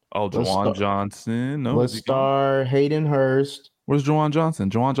 Oh, Juwan Johnson. No, let's start Hayden Hurst. Where's Juwan Johnson?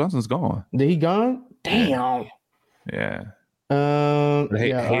 Juwan Johnson's gone. Did he gone? Damn. Yeah.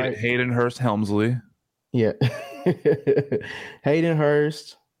 Hayden Hurst Helmsley. Yeah. Hayden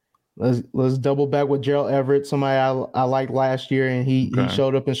Hurst. Let's double back with Gerald Everett, somebody I liked last year, and he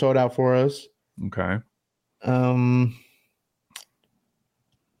showed up and showed out for us. Okay. And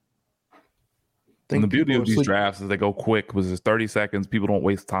the beauty of these drafts is they go quick because it's 30 seconds. People don't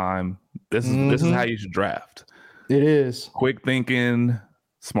waste time. This is how you should draft. It is quick thinking,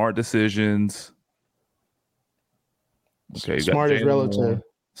 smart decisions. Okay, smart is relative.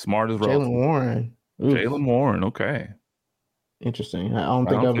 Smart is relative. Jaylen Warren. Okay. Interesting. I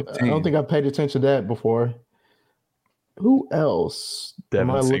don't think I've paid attention to that before. Who else am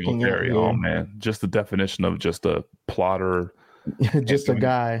I looking at here? Oh man, just the definition of just a plotter, just a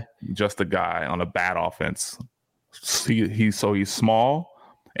guy on a bad offense. He's small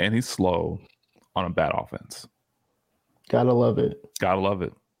and he's slow on a bad offense. Gotta love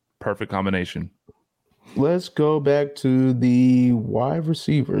it. Perfect combination. Let's go back to the wide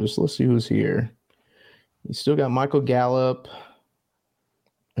receivers. Let's see who's here. You still got Michael Gallup.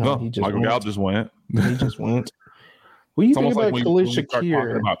 Michael Gallup just went. He just went. What do you It's think almost about like Khalid when you start talking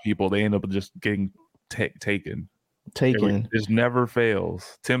Shakir? about people, they end up just getting taken. Taken. It just never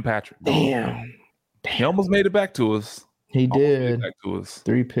fails. Tim Patrick. Damn. He almost made it back to us. He did. Made it back to us.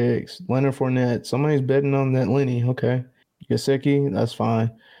 3 picks. Leonard Fournette. Somebody's betting on that Lenny. Okay. Gesicki. That's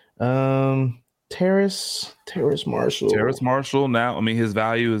fine. Terrace Marshall. Terrace Marshall. Now, I mean, his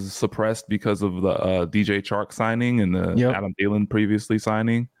value is suppressed because of the DJ Chark signing and the Adam Thielen previously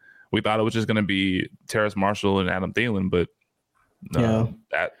signing. We thought it was just going to be Terrace Marshall and Adam Thielen, but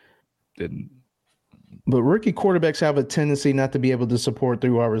that didn't. But rookie quarterbacks have a tendency not to be able to support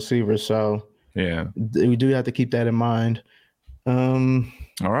through our receivers, so we do have to keep that in mind. All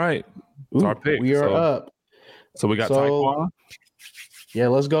right, it's our pick. We are up. So we got Taekwon. Yeah,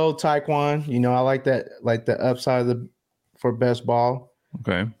 let's go Taekwon. You know, I like that, like the upside for best ball.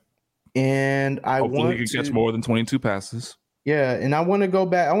 Okay. And hopefully he can catch more than 22 passes. Yeah, and I want to go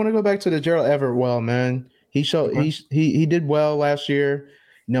back. I want to go back to the Gerald Everett well, man. He showed he did well last year.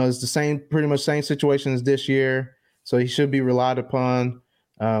 You know, it's pretty much same situation as this year, so he should be relied upon.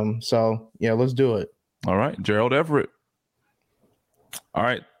 So yeah, let's do it. All right, Gerald Everett. All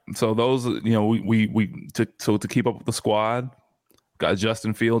right, so those, you know, we to keep up with the squad, got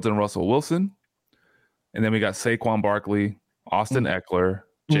Justin Fields and Russell Wilson, and then we got Saquon Barkley, Austin Eckler,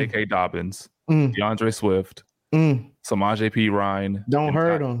 J.K. Dobbins, DeAndre Swift, Samaje P. Ryan, don't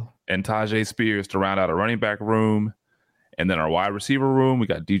hurt him, and Tajay Spears to round out a running back room. And then our wide receiver room, we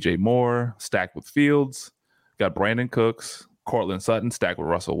got DJ Moore stacked with Fields, got Brandon Cooks, Cortland Sutton stacked with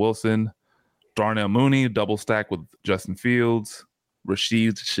Russell Wilson, Darnell Mooney double stacked with Justin Fields,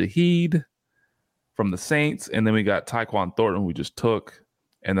 Rashid Shaheed from the Saints, and then we got Tyquan Thornton, who we just took,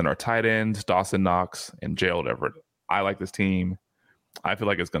 and then our tight ends, Dawson Knox and Gerald Everett. I like this team. I feel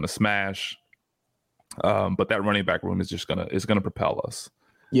like it's going to smash, but that running back room is just gonna propel us.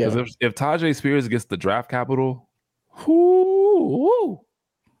 Yeah, if Tajay Spears gets the draft capital.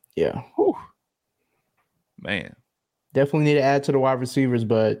 Yeah. Man. Definitely need to add to the wide receivers,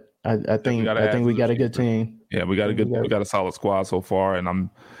 but I think we got a good team. Yeah, we got a solid squad so far, and I'm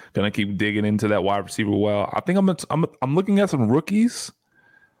gonna keep digging into that wide receiver well. I think I'm looking at some rookies.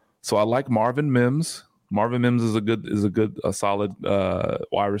 So I like Marvin Mims. Marvin Mims is a solid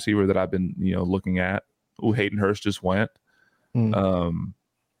wide receiver that I've been, you know, looking at. Hayden Hurst just went.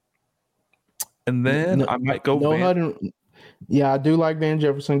 And then I might go. I do like Van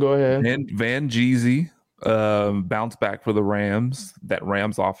Jefferson. Go ahead. And Van Jeezy bounce back for the Rams. That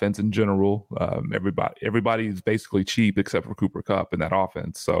Rams offense in general, everybody is basically cheap except for Cooper Kupp in that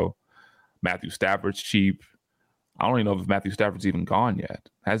offense. So Matthew Stafford's cheap. I don't even know if Matthew Stafford's even gone yet.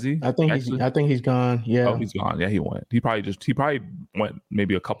 Has he? I think he's gone. Yeah. Oh, he's gone. Yeah, he went. He probably went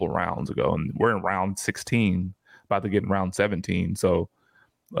maybe a couple rounds ago, and we're in round 16, about to get in round 17. So.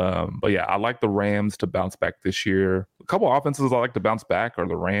 But yeah, I like the Rams to bounce back this year. A couple offenses I like to bounce back are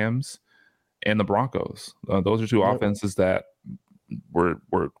the Rams and the Broncos. Those are two offenses that were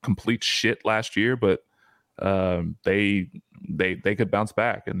complete shit last year, but they could bounce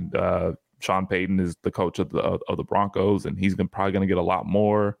back. And Sean Payton is the coach of the Broncos, and he's probably going to get a lot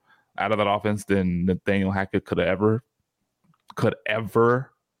more out of that offense than Nathaniel Hackett could ever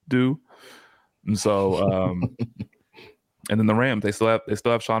do. And so. And then the Rams, they still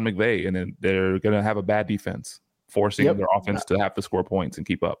have Sean McVay, and then they're going to have a bad defense, forcing their offense to have to score points and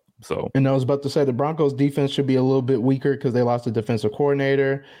keep up. So, and I was about to say the Broncos defense should be a little bit weaker because they lost the defensive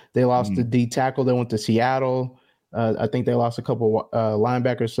coordinator, they lost the D tackle, they went to Seattle. I think they lost a couple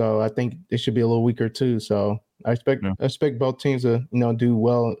linebackers, so I think they should be a little weaker too. So I expect both teams to do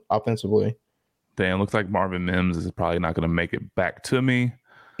well offensively. Damn, looks like Marvin Mims is probably not going to make it back to me.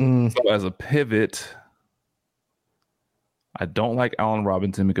 So as a pivot. I don't like Allen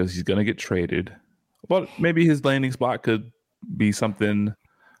Robinson because he's going to get traded, but maybe his landing spot could be something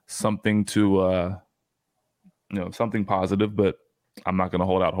to, something positive, but I'm not going to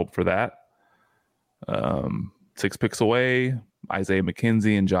hold out hope for that. 6 picks away, Isaiah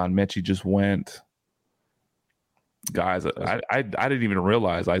McKenzie and John Mechie just went. Guys, I didn't even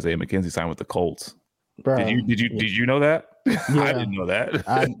realize Isaiah McKenzie signed with the Colts. Bro, did you know that? Yeah. I didn't know that.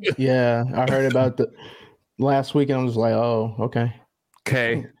 I heard about the last week, and I was like, oh, okay.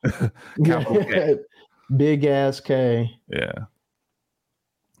 K. K. Big ass K. Yeah.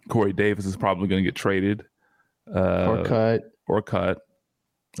 Corey Davis is probably going to get traded. Or cut.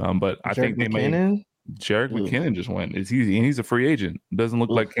 But I think they may. Jerick McKinnon just went. It's easy. And he's a free agent. Doesn't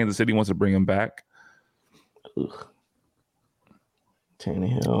look like Kansas City wants to bring him back.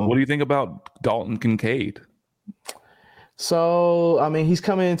 Tannehill. What do you think about Dalton Kincaid? So, I mean, he's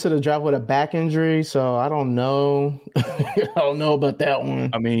coming into the draft with a back injury, so I don't know. I don't know about that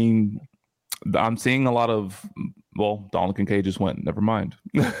one. I mean, I'm seeing a lot of Well, Dalton Kincaid just went. Never mind.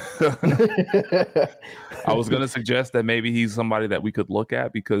 I was going to suggest that maybe he's somebody that we could look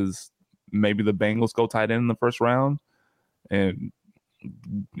at because maybe the Bengals go tight end in the first round, and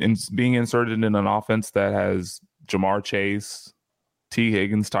being inserted in an offense that has Jamar Chase, T.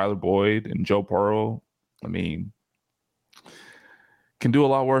 Higgins, Tyler Boyd, and Joe Burrow. I mean, can do a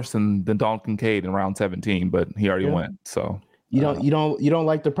lot worse than Dalton Kincaid in round 17, but he already went. So you don't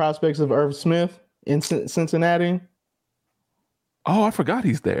like the prospects of Irv Smith in Cincinnati? Oh, I forgot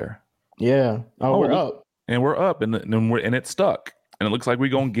he's there. Yeah. We're up. And we're up, and it's stuck. And it looks like we're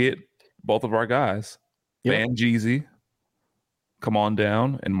gonna get both of our guys. Van Jeezy, come on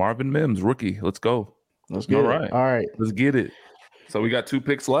down, and Marvin Mims, rookie. Let's go. Let's get it. All right. Let's get it. So we got 2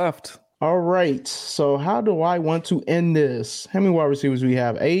 picks left. All right. So how do I want to end this? How many wide receivers we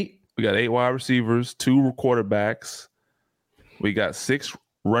have? 8? We got 8 wide receivers, 2 quarterbacks. We got 6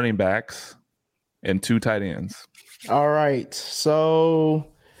 running backs and 2 tight ends. All right. So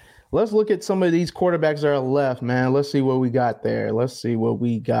let's look at some of these quarterbacks that are left, man. Let's see what we got there. Let's see what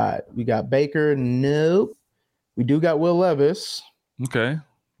we got. We got Baker. Nope. We do got Will Levis. Okay.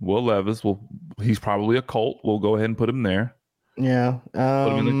 Will Levis. Well, he's probably a Colt. We'll go ahead and put him there. Yeah.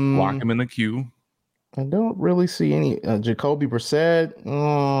 Lock him in the queue. I don't really see any Jacoby Brissett.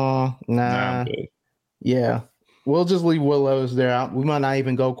 Nah. Yeah. We'll just leave Will Levis there. We might not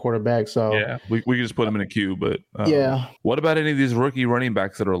even go quarterback. So yeah, we can just put him in a queue. But yeah. What about any of these rookie running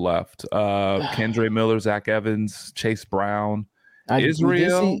backs that are left? Kendre Miller, Zach Evans, Chase Brown,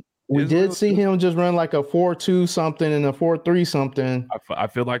 Israel. We did see him just run like a 4.2 something and a 4.3 something. I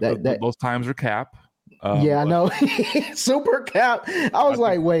feel like those times are cap. I know. Super cap. I was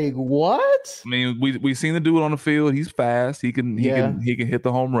like, wait, what? I mean, we seen the dude on the field. He's fast. He can hit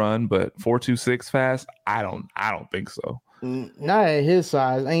the home run, but 4.26 fast. I don't think so. Not at his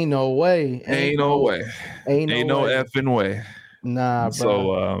size. Ain't no way. Ain't no way. Ain't no effing way. Nah, bro.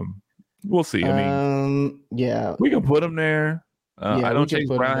 So we'll see. I mean, we can put him there. I know Chase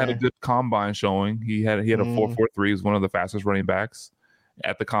Brown had a good combine showing. He had a 4.43. He's one of the fastest running backs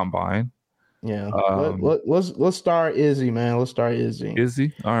at the combine. Yeah. Let's start Izzy, man. Let's start Izzy.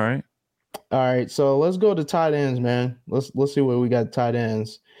 Izzy. All right. So let's go to tight ends, man. Let's see what we got tight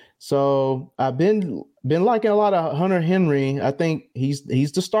ends. So I've been liking a lot of Hunter Henry. I think he's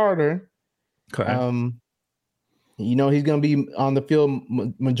the starter. Okay. He's gonna be on the field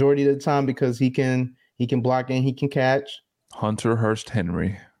majority of the time because he can block and he can catch. Hunter Hurst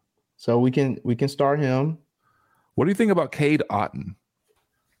Henry. So we can start him. What do you think about Cade Otton?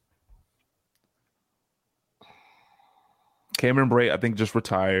 Cameron Brate, I think, just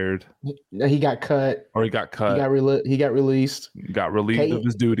retired. He got cut. He got released. Got relieved of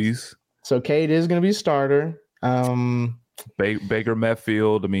his duties. So Cade is going to be starter. Baker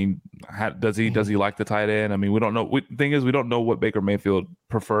Mayfield. I mean, does he like the tight end? I mean, we don't know. The thing is, we don't know what Baker Mayfield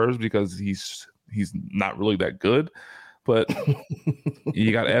prefers because he's not really that good. But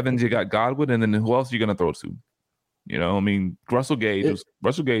you got Evans, you got Godwin, and then who else are you going to throw to? I mean, Russell Gage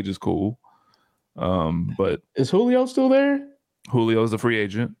is cool. But is Julio still there? Julio's a free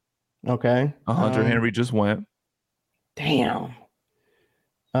agent. Okay. Hunter Henry just went. Damn.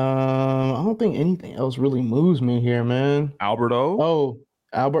 I don't think anything else really moves me here, man. Albert O. Oh,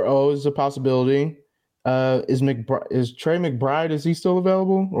 Albert O is a possibility. Is Trey McBride? Is he still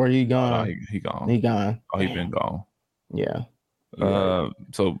available or he gone? No, he gone. He gone. Oh, he's been gone. Yeah.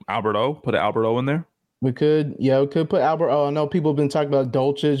 So Albert O. Put Albert O in there. We could put Albert O. I know people have been talking about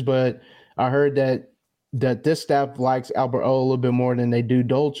Dulcich, but I heard that this staff likes Albert O a little bit more than they do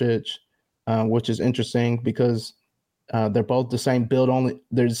Dulcich, which is interesting because they're both the same build. Only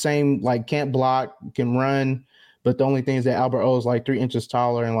they're the same, like can't block, can run, but the only thing is that Albert O is like 3 inches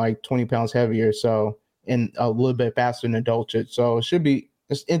taller and like 20 pounds heavier, so and a little bit faster than Dulcich. So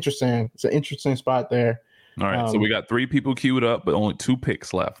it's interesting. It's an interesting spot there. All right, so we got 3 people queued up, but only 2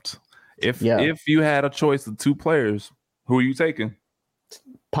 picks left. If you had a choice of 2 players, who are you taking?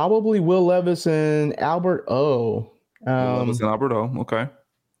 Probably Will Levis and Albert O. Will Levis and Albert O. Okay.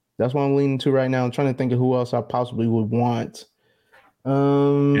 That's what I'm leaning to right now. I'm trying to think of who else I possibly would want.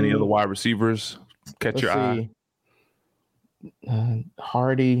 Any other wide receivers catch your eye?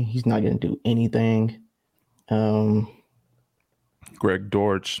 Hardy, he's not going to do anything. Greg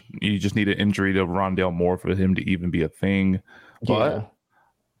Dortch, you just need an injury to Rondale Moore for him to even be a thing. But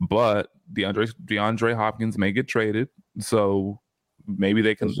DeAndre Hopkins may get traded, so maybe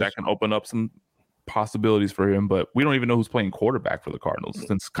that can open up some possibilities for him. But we don't even know who's playing quarterback for the Cardinals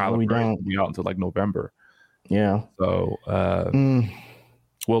since Kyler Murray will be out until like November. Yeah. So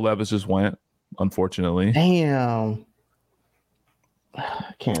Will Levis just went, unfortunately. Damn.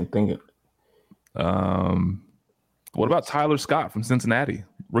 I can't think of. What about Tyler Scott from Cincinnati,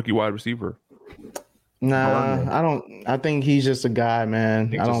 rookie wide receiver? Nah, I don't. I think he's just a guy,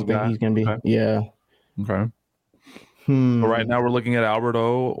 man. I don't think he's gonna be. Okay. Yeah. Okay. So right now we're looking at Albert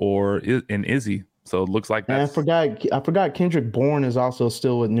O and Izzy. So it looks like that. I forgot Kendrick Bourne is also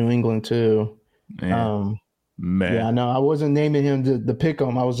still with New England too. Man. Yeah, I know. I wasn't naming him to pick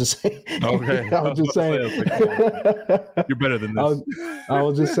him. I was just saying. Okay. I was just saying. You're better than this. I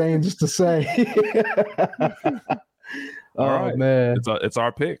was just saying just to say. All right, man. It's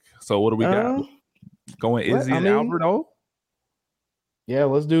our pick. So what do we got? Going Izzy and Albert O? Yeah,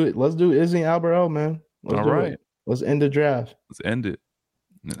 let's do it. Let's do Izzy and Albert O, man. All right. Let's end the draft. Let's end it.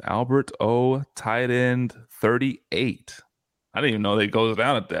 Albert O, tight end 38. I didn't even know that it goes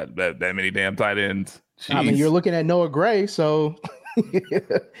down at that many damn tight ends. Jeez. I mean, you're looking at Noah Gray, so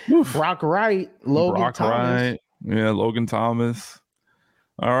Brock Wright, Logan Thomas. Wright. Yeah, Logan Thomas.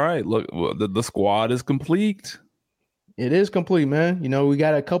 All right, look, the squad is complete. It is complete, man. You know, we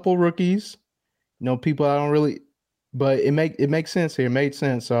got a couple rookies. You know, people I don't really, but it makes sense here. It made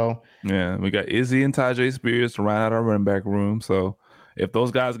sense. So yeah, we got Izzy and Tajay Spears to round out our running back room. So if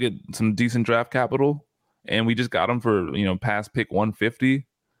those guys get some decent draft capital, and we just got them for past pick 150,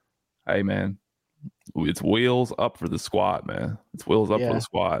 hey man, it's wheels up for the squad, man. It's wheels up for the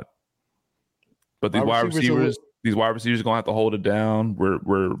squad. But these wide receivers are gonna have to hold it down.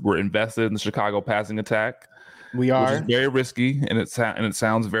 We're invested in the Chicago passing attack. We are, which is very risky, and it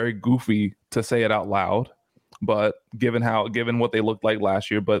sounds very goofy to say it out loud. But given what they looked like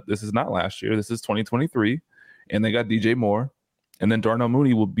last year, but this is not last year. This is 2023, and they got DJ Moore, and then Darnell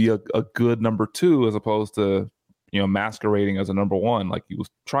Mooney will be a good number 2 as opposed to masquerading as a number 1 like he was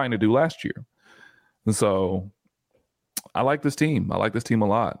trying to do last year. And so I like this team. I like this team a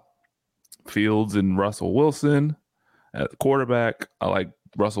lot. Fields and Russell Wilson at the quarterback. I like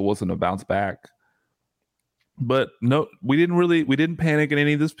Russell Wilson to bounce back. But no, we didn't panic in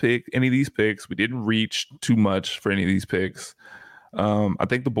any of these picks. We didn't reach too much for any of these picks. I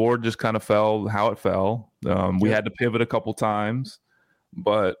think the board just kind of fell how it fell. We had to pivot a couple times,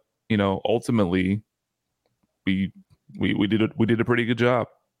 but ultimately we did a pretty good job.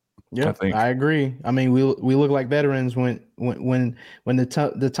 Yeah, I agree. I mean, we look like veterans when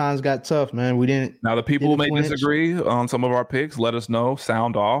the times got tough, man. We didn't. Now the people may disagree on some of our picks. Let us know.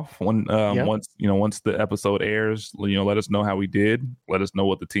 Sound off when once the episode airs. Let us know how we did. Let us know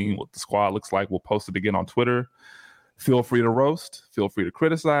what the squad looks like. We'll post it again on Twitter. Feel free to roast. Feel free to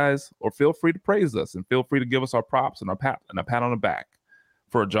criticize, or feel free to praise us, and feel free to give us our props and a pat on the back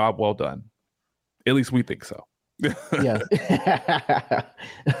for a job well done. At least we think so. Yeah.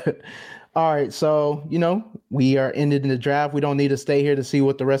 All right. So, we are ended in the draft. We don't need to stay here to see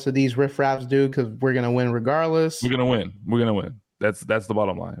what the rest of these riffraffs do because we're going to win regardless. We're going to win. That's the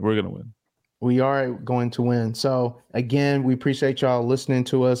bottom line. We're going to win. We are going to win. So, again, we appreciate y'all listening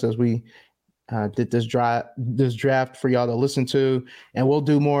to us as we did this draft for y'all to listen to. And we'll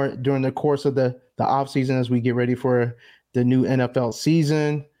do more during the course of the off season as we get ready for the new NFL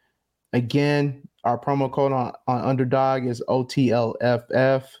season. Again, our promo code on Underdog is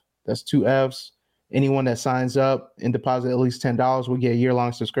OTLFF. That's 2 Fs. Anyone that signs up and deposit at least $10 will get a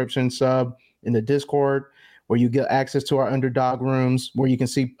year-long subscription sub in the Discord, where you get access to our Underdog rooms, where you can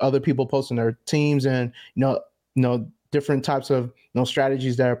see other people posting their teams and different types of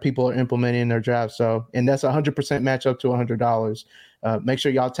strategies that people are implementing in their draft. So, and that's 100% match up to $100. Make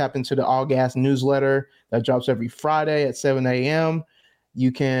sure y'all tap into the All Gas newsletter that drops every Friday at 7 a.m.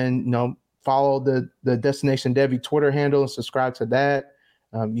 You can follow the Destination Debbie Twitter handle and subscribe to that.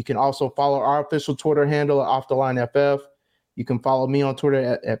 You can also follow our official Twitter handle at Off the Line FF. You can follow me on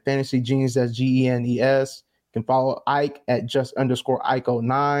Twitter at Fantasy Genius, that's GENES. You can follow Ike at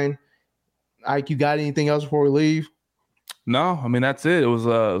 _Ike09. Ike, you got anything else before we leave? No, I mean, that's it. It was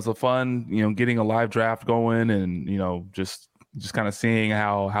a fun, getting a live draft going and, just kind of seeing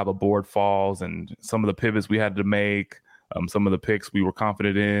how the board falls and some of the pivots we had to make, some of the picks we were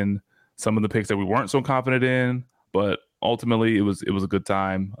confident in, some of the picks that we weren't so confident in, but ultimately it was a good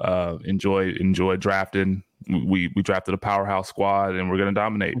time. Enjoy drafting. We drafted a powerhouse squad and we're going to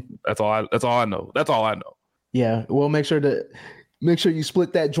dominate. That's all I know. Yeah. We'll make sure you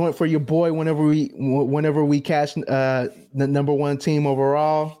split that joint for your boy whenever we catch the number 1 team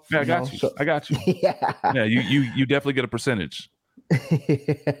overall. Yeah, I got you. Yeah. You definitely get a percentage.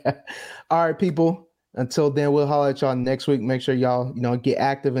 All right, people. Until then, we'll holler at y'all next week. Make sure y'all, get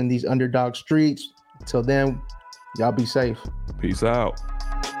active in these Underdog streets. Until then, y'all be safe. Peace out.